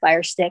on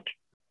Fire Stick.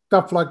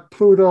 Stuff like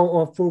Pluto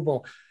or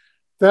Fubo.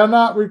 They're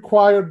not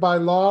required by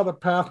law to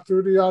pass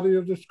through the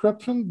audio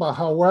description, but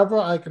however,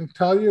 I can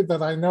tell you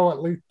that I know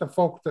at least the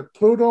folks at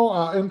Pluto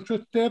are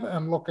interested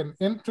and looking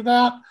into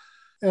that.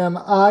 And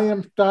I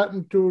am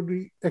starting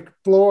to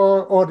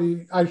explore, I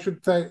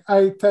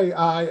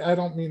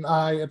don't mean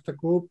I, it's a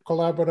group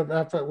collaborative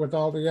effort with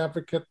all the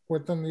advocates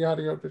within the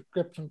audio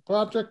description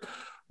project.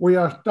 We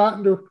are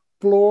starting to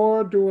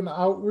explore doing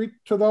outreach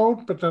to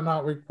those, but they're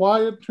not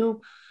required to.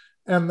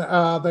 And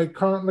they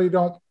currently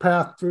don't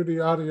pass through the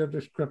audio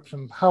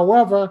description.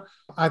 However,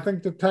 I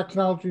think the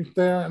technology's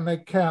there and they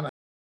can.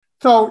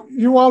 So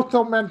you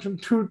also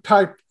mentioned two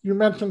types. You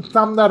mentioned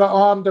some that are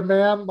on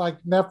demand,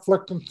 like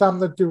Netflix, and some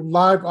that do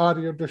live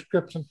audio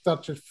descriptions,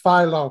 such as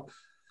Philo.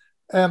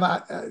 And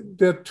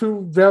they're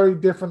two very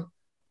different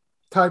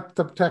types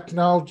of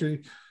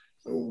technology.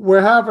 We're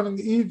having an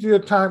easier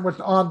time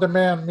with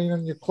on-demand,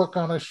 meaning you click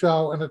on a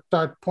show and it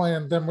starts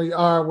playing, than we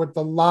are with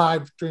the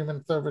live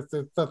streaming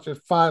services such as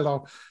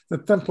Philo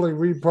that simply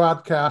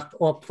rebroadcast,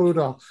 or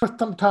Pluto. For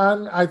some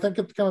time, I think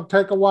it's going to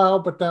take a while,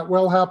 but that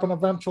will happen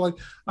eventually.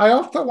 I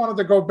also wanted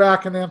to go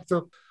back and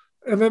answer.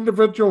 An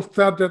individual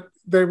said that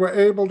they were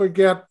able to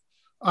get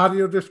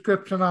audio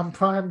description on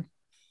Prime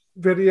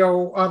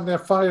Video on their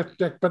Fire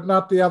Stick, but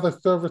not the other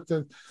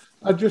services.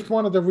 I just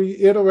wanted to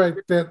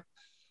reiterate that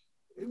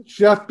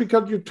just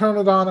because you turn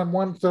it on in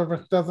one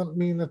service doesn't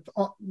mean it's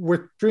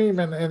with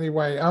streaming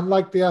anyway.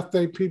 Unlike the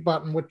SAP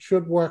button, which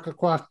should work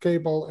across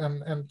cable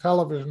and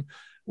television,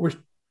 with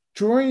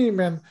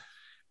streaming,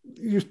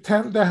 you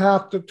tend to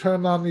have to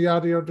turn on the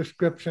audio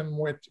description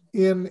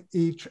within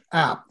each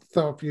app.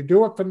 So if you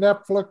do it for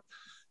Netflix,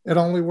 it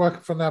only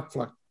works for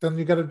Netflix. Then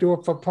you got to do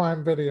it for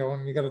Prime Video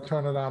and you got to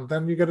turn it on.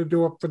 Then you got to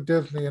do it for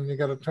Disney and you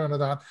got to turn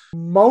it on.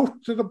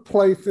 Most of the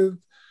places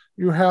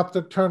you have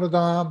to turn it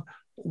on.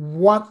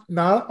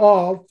 Not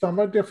all, some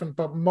are different,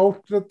 but most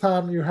of the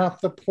time you have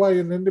to play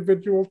an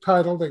individual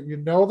title that you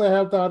know they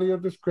have the audio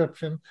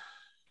description,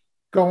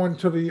 go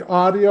into the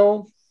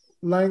audio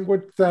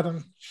language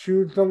settings,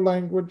 choose the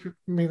language,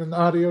 meaning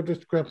audio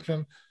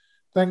description,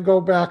 then go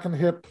back and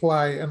hit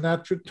play, and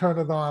that should turn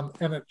it on,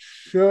 and it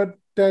should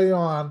stay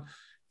on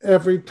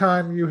every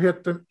time you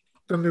hit the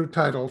new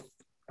title.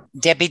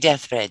 Debbie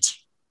Deathbridge,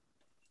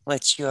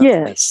 what's your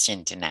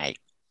question tonight?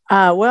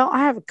 Well,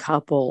 I have a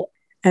couple.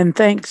 And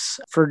thanks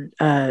for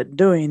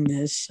doing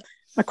this.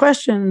 My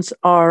questions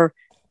are,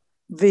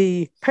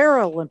 the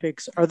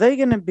Paralympics, are they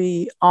going to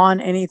be on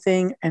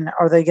anything, and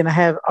are they going to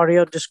have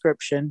audio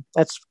description?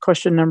 That's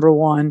question number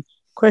one.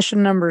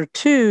 Question number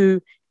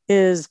two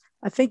is,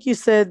 I think you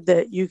said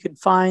that you could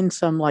find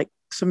some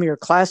of your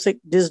classic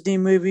Disney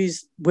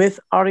movies with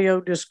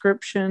audio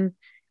description.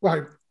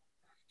 Right.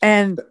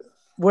 And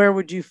where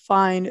would you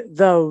find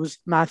those?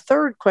 My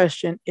third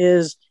question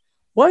is,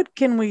 what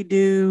can we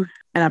do?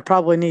 And I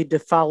probably need to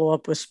follow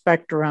up with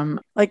Spectrum.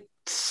 Like,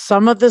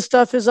 some of the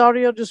stuff is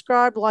audio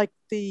described, like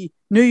the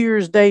New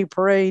Year's Day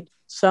parade.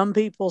 Some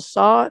people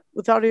saw it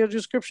with audio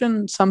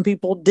description, some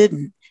people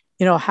didn't.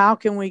 How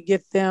can we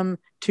get them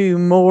to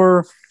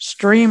more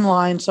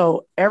streamlined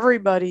so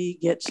everybody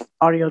gets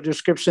audio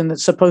description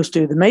that's supposed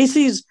to? The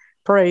Macy's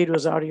parade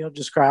was audio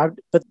described,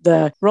 but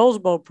the Rose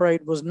Bowl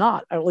parade was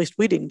not. At least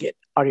we didn't get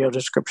audio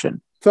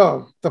description.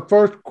 So the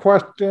first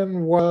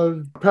question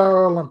was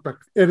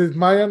Paralympics. It is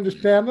my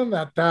understanding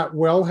that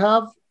will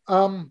have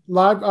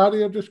live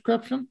audio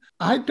description.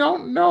 I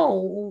don't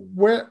know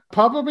where,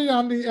 probably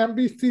on the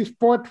NBC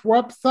Sports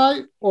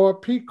website or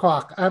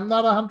Peacock. I'm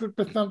not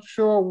 100%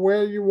 sure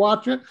where you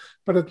watch it,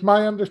 but it's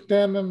my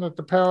understanding that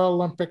the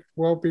Paralympics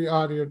will be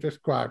audio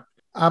described.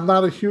 I'm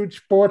not a huge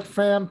sports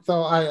fan,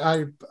 so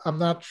I'm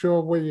not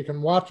sure where you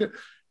can watch it.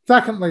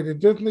 Secondly, the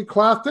Disney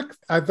Classics,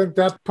 I think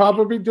that's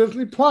probably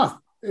Disney Plus,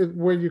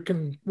 where you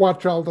can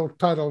watch all those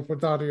titles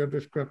with audio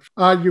description.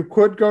 You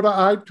could go to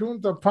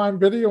iTunes or Prime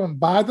Video and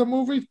buy the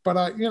movies, but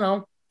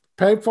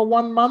pay for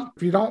 1 month.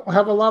 If you don't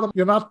have a lot of,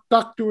 you're not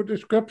stuck to a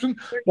description.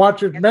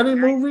 Watch as many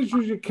movies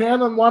as you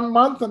can in 1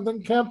 month and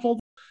then cancel.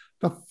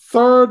 The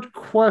third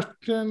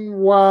question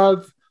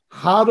was,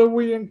 how do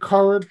we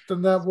encourage the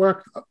network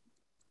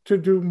to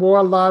do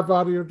more live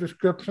audio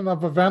description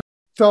of events?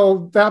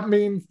 So that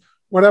means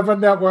whatever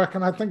network,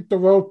 and I think the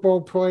Rose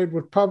Bowl Parade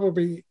would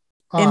probably be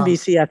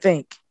NBC, I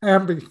think.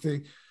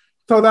 NBC.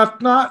 So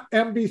that's not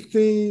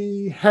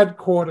NBC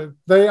headquarters.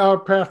 They are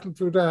passing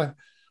through the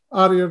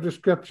audio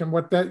description.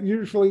 What that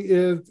usually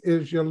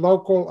is your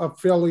local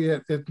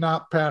affiliate is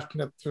not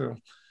passing it through.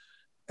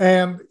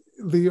 And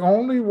the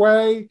only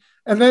way,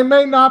 and they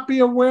may not be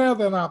aware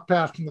they're not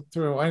passing it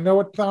through. I know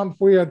it sounds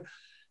weird.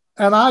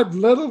 And I've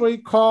literally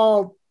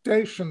called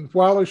stations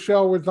while the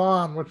show was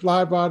on with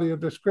live audio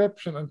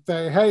description and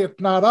say, hey,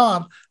 it's not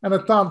on. And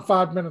it's on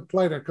 5 minutes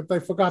later because they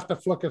forgot to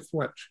flick a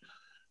switch.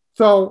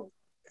 So,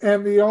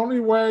 and the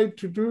only way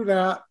to do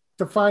that,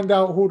 to find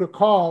out who to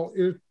call,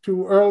 is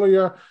to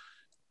earlier,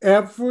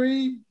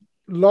 every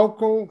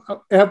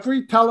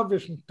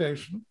television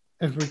station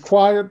is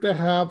required to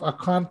have a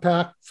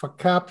contact for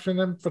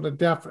captioning for the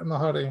deaf and the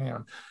hard of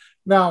hearing.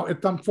 Now,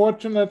 it's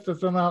unfortunate that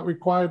they're not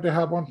required to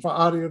have one for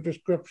audio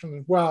description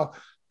as well,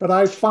 but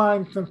I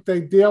find since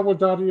they deal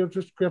with audio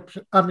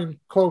description,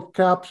 closed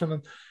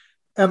captioning,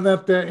 and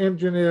that they're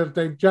engineers,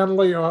 they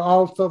generally are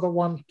also the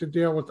ones to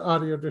deal with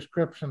audio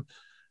description.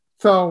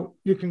 So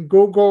you can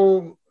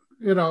Google,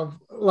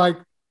 like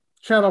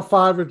Channel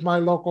 5 is my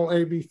local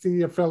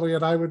ABC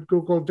affiliate. I would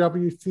Google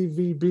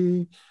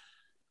WCVB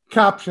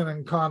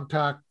captioning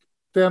contact.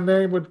 Their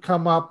name would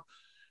come up,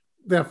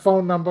 their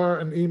phone number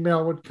and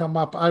email would come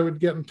up. I would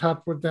get in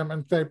touch with them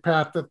and say,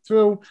 pass it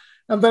through.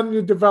 And then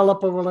you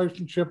develop a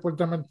relationship with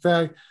them and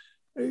say,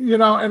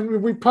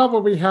 and we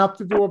probably have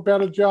to do a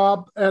better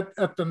job at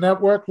the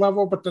network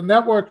level, but the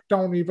networks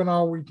don't even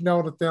always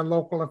know that their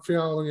local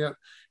affiliate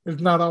is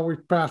not always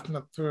passing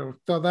it through.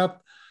 So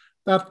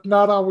that's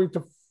not always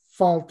the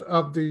fault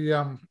of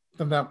the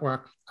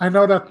network. I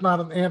know that's not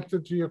an answer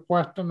to your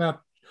question. That's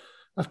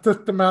a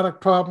systematic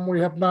problem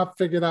we have not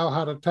figured out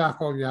how to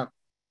tackle yet.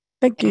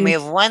 Thank you. And we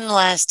have one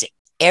last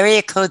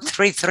area code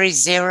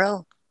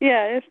 330.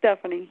 Yeah, it's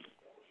Stephanie.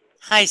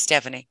 Hi,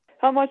 Stephanie.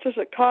 How much does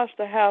it cost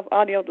to have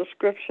audio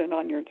description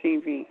on your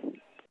TV?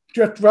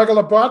 Just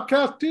regular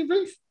broadcast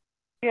TV?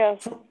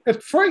 Yes.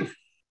 It's free.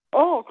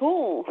 Oh,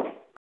 cool.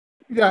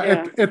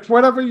 Yeah. It's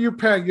whatever you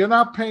pay. You're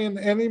not paying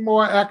any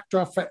more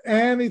extra for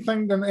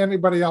anything than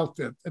anybody else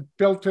is. It's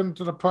built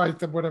into the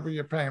price of whatever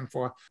you're paying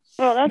for.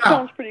 Well, that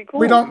sounds pretty cool.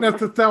 We don't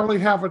necessarily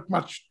have as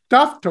much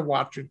stuff to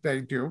watch as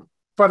they do,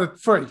 but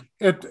it's free.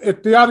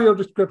 The audio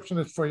description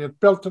is free. It's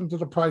built into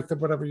the price of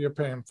whatever you're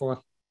paying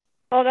for.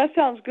 Oh, that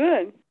sounds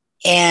good.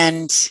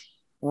 And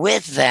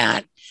with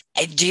that,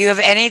 do you have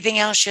anything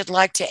else you'd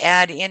like to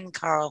add in,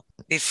 Carl,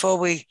 before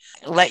we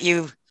let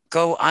you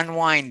go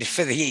unwind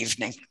for the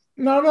evening?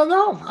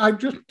 No. I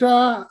just,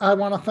 I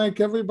want to thank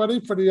everybody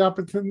for the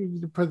opportunity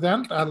to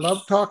present. I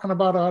love talking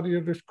about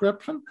audio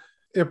description.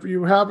 If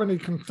you have any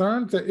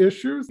concerns or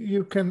issues,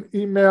 you can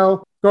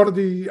go to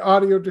the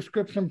Audio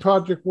Description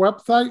Project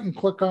website and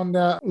click on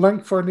that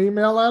link for an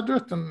email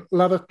address and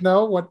let us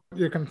know what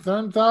your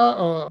concerns are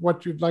or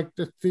what you'd like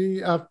to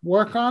see us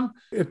work on.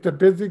 It's a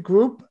busy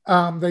group.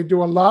 They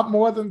do a lot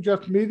more than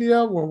just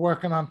media. We're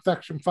working on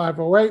Section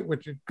 508,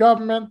 which is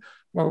government.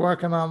 We're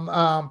working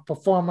on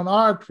performing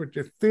arts, which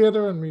is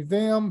theater and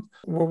museums.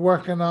 We're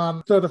working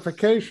on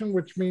certification,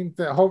 which means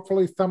that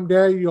hopefully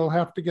someday you'll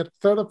have to get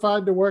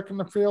certified to work in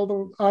the field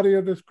of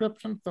audio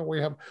description. So we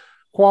have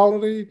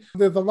quality.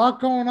 There's a lot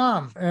going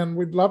on, and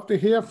we'd love to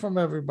hear from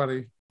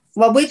everybody.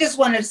 Well, we just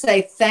wanted to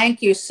say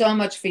thank you so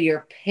much for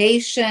your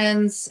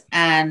patience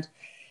and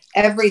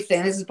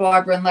everything. This is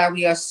Barbara and Larry.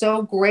 We are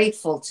so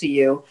grateful to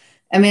you.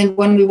 I mean,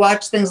 when we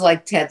watch things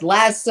like Ted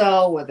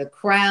Lasso or The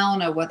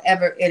Crown or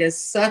whatever, it is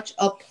such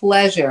a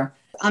pleasure.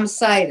 I'm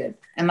sighted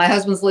and my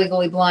husband's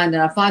legally blind,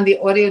 and I find the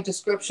audio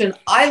description,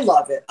 I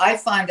love it. I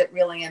find it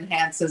really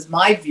enhances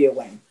my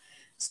viewing.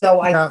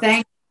 So I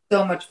thank you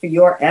so much for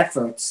your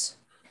efforts.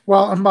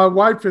 Well, and my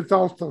wife is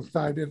also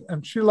sighted,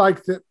 and she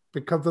likes it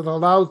because it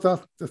allows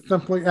us to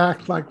simply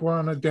act like we're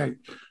on a date.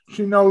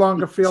 She no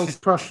longer feels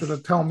pressure to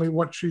tell me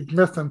what she's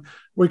missing.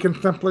 We can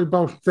simply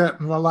both sit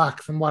and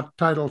relax and watch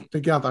titles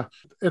together.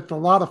 It's a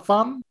lot of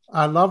fun.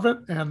 I love it.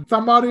 And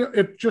some audio,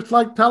 it's just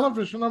like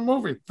television or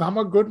movies. Some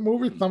are good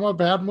movies, some are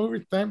bad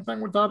movies. Same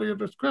thing with audio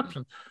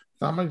description.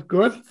 Some is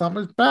good, some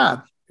is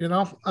bad.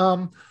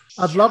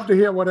 I'd love to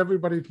hear what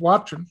everybody's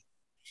watching.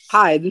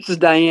 Hi, this is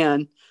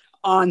Diane.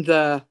 On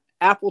the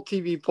Apple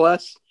TV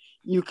Plus,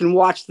 you can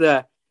watch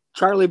the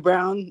Charlie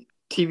Brown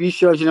TV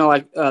shows,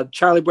 like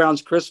Charlie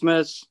Brown's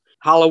Christmas,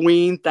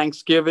 Halloween,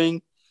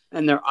 Thanksgiving,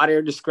 and they're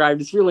audio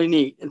described. It's really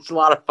neat. It's a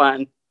lot of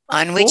fun.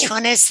 On which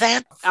one is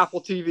that?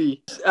 Apple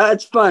TV.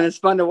 It's fun. It's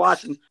fun to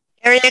watch.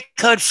 Area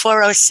code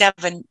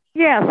 407.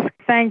 Yes,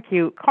 thank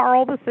you.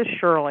 Carl, this is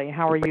Shirley.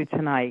 How are you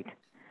tonight?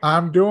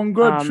 I'm doing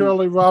good,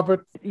 Shirley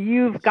Robert.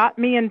 You've got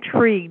me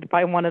intrigued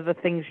by one of the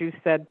things you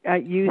said.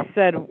 You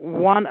said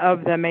one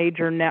of the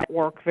major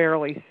networks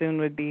fairly soon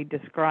would be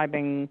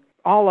describing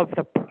all of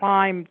the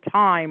prime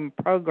time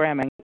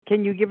programming.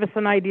 Can you give us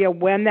an idea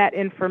when that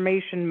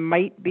information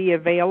might be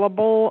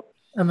available?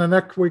 In the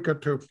next week or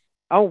two.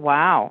 Oh,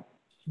 wow.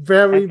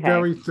 Very,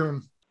 very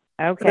soon.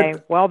 Okay.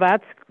 Well,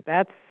 that's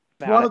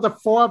one of the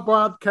 4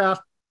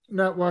 broadcast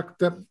networks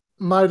that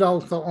might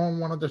also own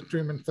one of the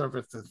streaming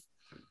services.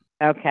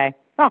 Okay.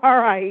 All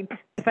right.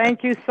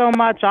 Thank you so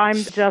much. I'm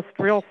just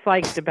real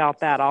psyched about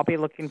that. I'll be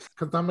looking.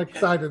 Because I'm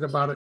excited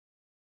about it.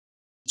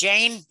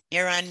 Jane,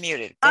 you're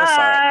unmuted. Go for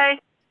it.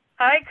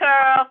 Hi,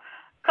 Carl.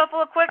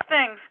 Couple of quick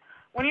things.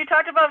 When you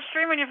talked about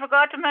streaming, you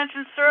forgot to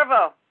mention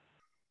Servo.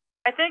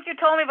 I think you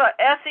told me about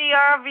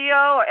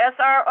SERVO or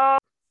SRO.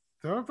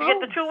 Servo? You get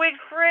the 2 weeks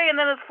free, and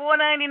then it's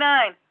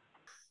 $4.99.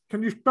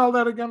 Can you spell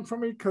that again for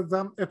me? Because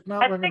it's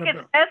not ringing a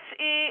bell. I think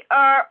it's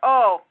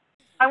SERO.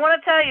 I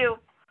want to tell you,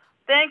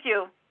 thank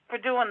you for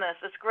doing this.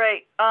 It's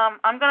great.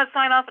 I'm going to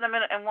sign off in a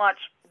minute and watch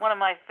one of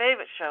my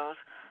favorite shows.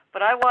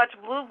 But I watched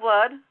Blue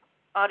Blood,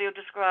 audio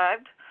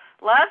described.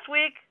 Last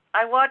week,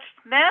 I watched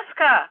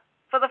NASCAR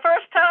for the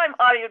first time,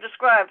 audio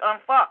described on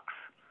Fox.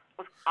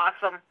 It was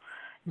awesome.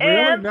 Really?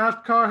 And,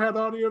 NASCAR had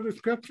audio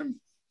description?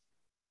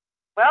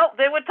 well,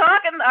 they were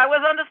talking. I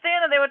was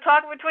understanding they were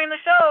talking between the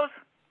shows.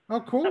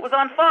 Oh, cool. It was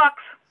on Fox.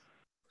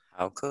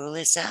 How cool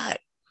is that?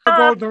 It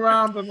goes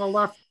around in the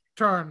left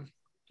turn.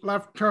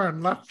 Left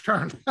turn. Anyhow,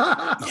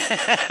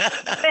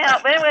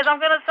 anyways, I'm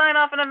going to sign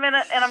off in a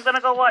minute, and I'm going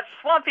to go watch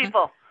Swamp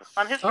People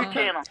on History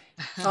Channel.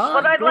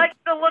 What I'd like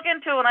to look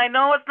into, and I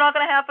know it's not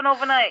going to happen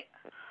overnight,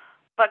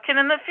 but in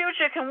the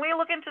future, can we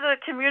look into the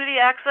community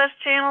access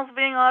channels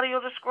being audio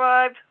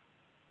described?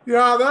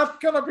 Yeah, that's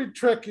going to be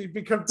tricky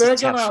because they're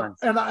going to,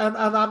 and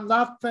I'm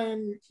not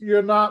saying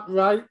you're not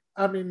right.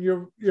 I mean,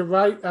 you're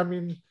right. I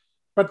mean,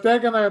 but they're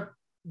going to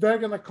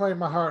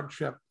claim a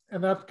hardship.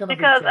 And that's going to be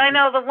because I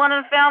know the one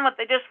in Falmouth,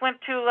 they just went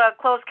to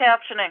closed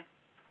captioning.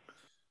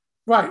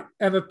 Right,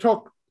 and it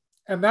took,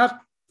 and that.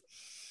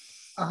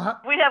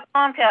 We have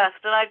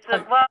Comcast, and I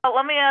said, well,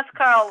 let me ask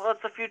Carl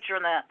what's the future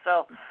in that.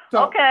 So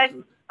okay,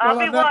 I'll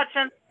be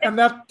watching. And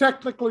that's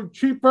technically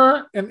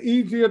cheaper and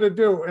easier to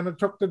do, and it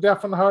took the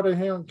deaf and hard of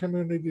hearing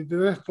community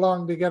this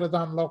long to get it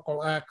on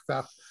local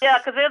access. Yeah,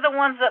 because they're the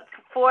ones that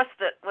forced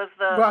it, was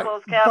the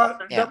closed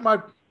captioning.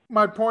 But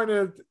my point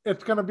is,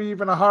 it's going to be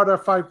even a harder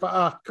fight for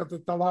us because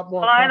it's a lot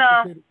more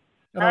complicated.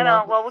 I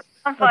know. Well,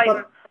 I'm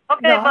fighting.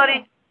 Okay,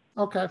 buddy.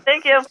 Okay.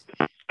 Thank you.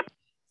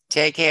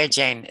 Take care,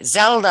 Jane.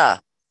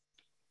 Zelda.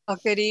 Oh,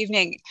 good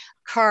evening,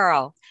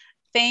 Carl.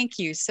 Thank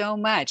you so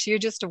much. You're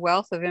just a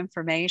wealth of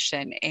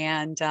information,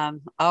 and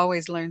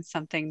always learn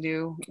something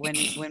new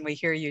when we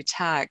hear you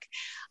talk.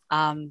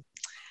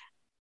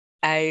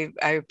 I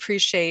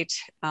appreciate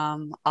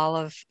all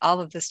of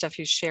the stuff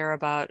you share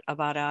about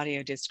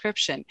audio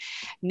description.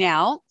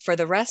 Now, for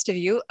the rest of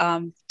you,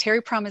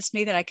 Terry promised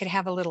me that I could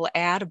have a little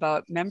ad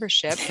about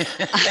membership.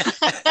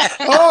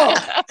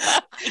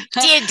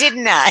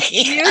 Didn't I?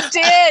 You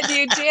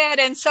did.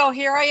 And so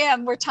here I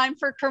am. We're time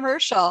for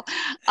commercial.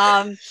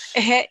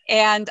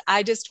 And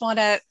I just want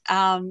to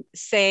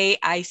say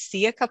I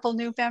see a couple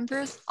new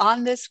members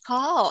on this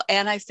call,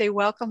 and I say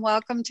welcome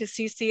to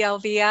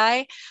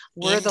CCLVI.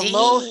 We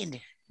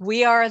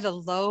are the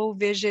low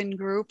vision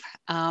group.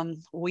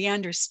 We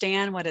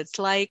understand what it's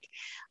like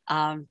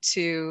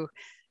to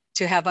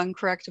have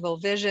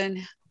uncorrectable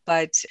vision,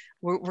 but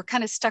we're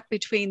kind of stuck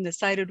between the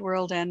sighted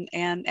world and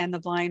the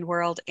blind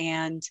world.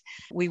 And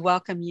we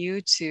welcome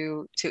you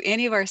to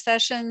any of our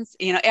sessions.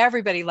 You know,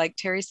 everybody, like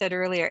Terry said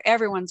earlier,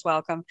 everyone's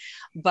welcome,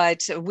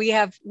 but we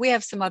have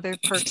some other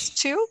perks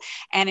too.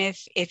 And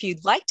if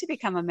you'd like to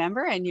become a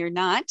member and you're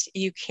not,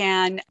 you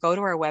can go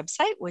to our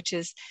website, which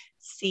is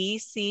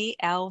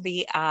cclvi.org,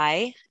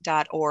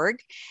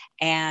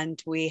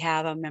 and we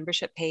have a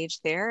membership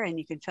page there, and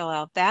you can fill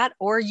out that,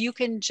 or you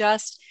can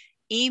just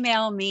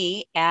email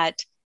me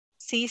at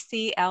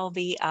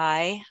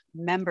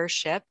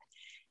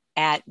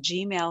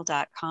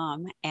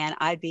cclvimembership@gmail.com, and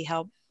I'd be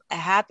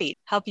happy to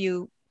help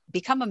you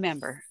become a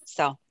member.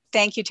 So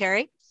thank you,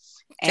 Terry.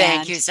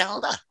 Thank you,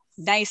 Zelda.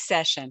 Nice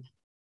session.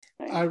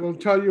 I will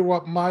tell you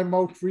what my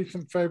most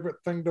recent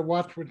favorite thing to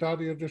watch with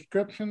audio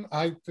description.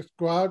 I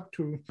subscribed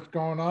to what's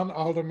going on,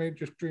 all the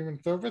major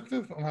streaming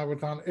services, and I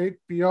was on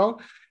HBO.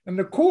 And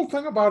the cool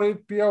thing about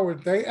HBO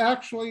is they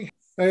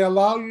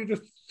allow you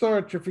to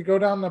search. If you go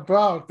down the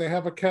browse, they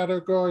have a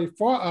category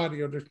for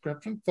audio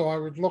description. So I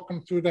was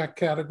looking through that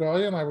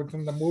category, and I was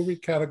in the movie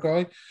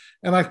category,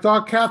 and I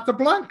saw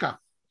Casablanca.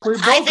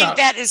 I think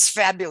that is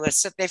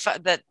fabulous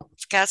that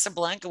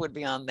Casablanca would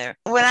be on there.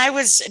 When I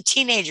was a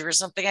teenager or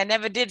something, I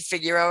never did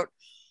figure out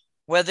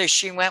whether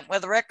she went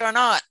with Rick or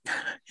not,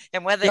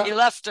 and whether he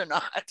left or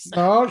not.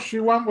 No, she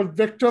went with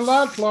Victor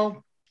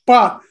Laszlo,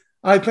 but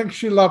I think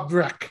she loved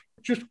Rick.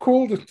 Just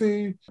cool to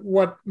see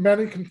what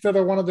many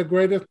consider one of the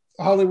greatest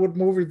Hollywood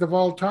movies of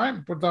all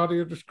time with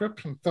audio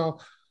description.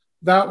 So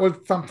that was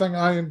something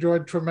I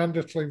enjoyed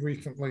tremendously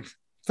recently.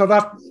 So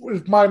that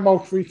was my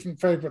most recent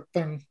favorite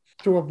thing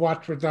to have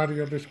watched with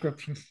audio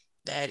description.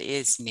 That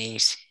is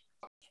neat.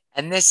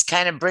 And this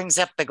kind of brings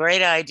up the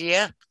great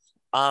idea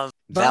of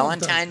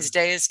Valentine's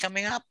Day is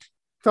coming up.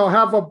 So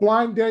have a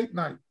blind date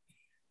night.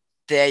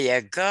 There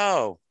you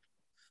go.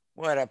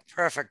 What a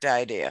perfect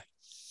idea.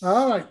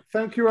 All right.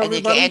 Thank you,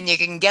 everybody. And you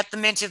can get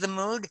them into the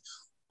mood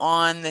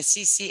on the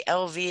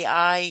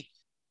CCLVI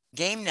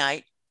game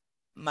night,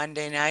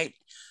 Monday night,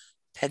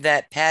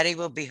 that Patty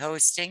will be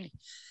hosting.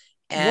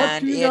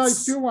 And what do you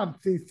guys do on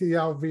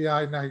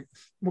CCLVI night,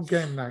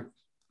 game night?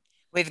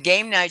 With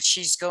game night,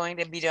 she's going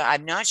to be,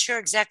 I'm not sure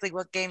exactly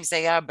what games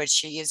they are, but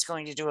she is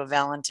going to do a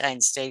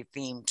Valentine's Day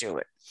theme to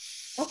it.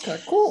 Okay,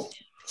 cool.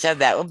 So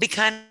that will be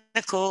kind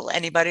of cool.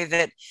 Anybody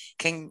that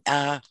can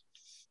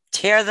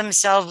tear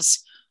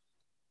themselves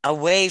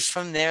away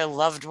from their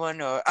loved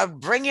one or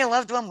bring your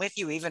loved one with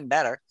you, even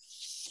better.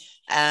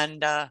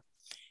 And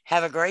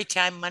have a great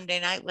time Monday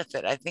night with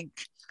it, I think.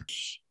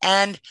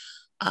 And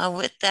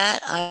with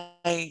that,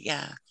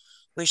 I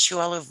wish you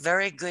all a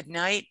very good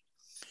night.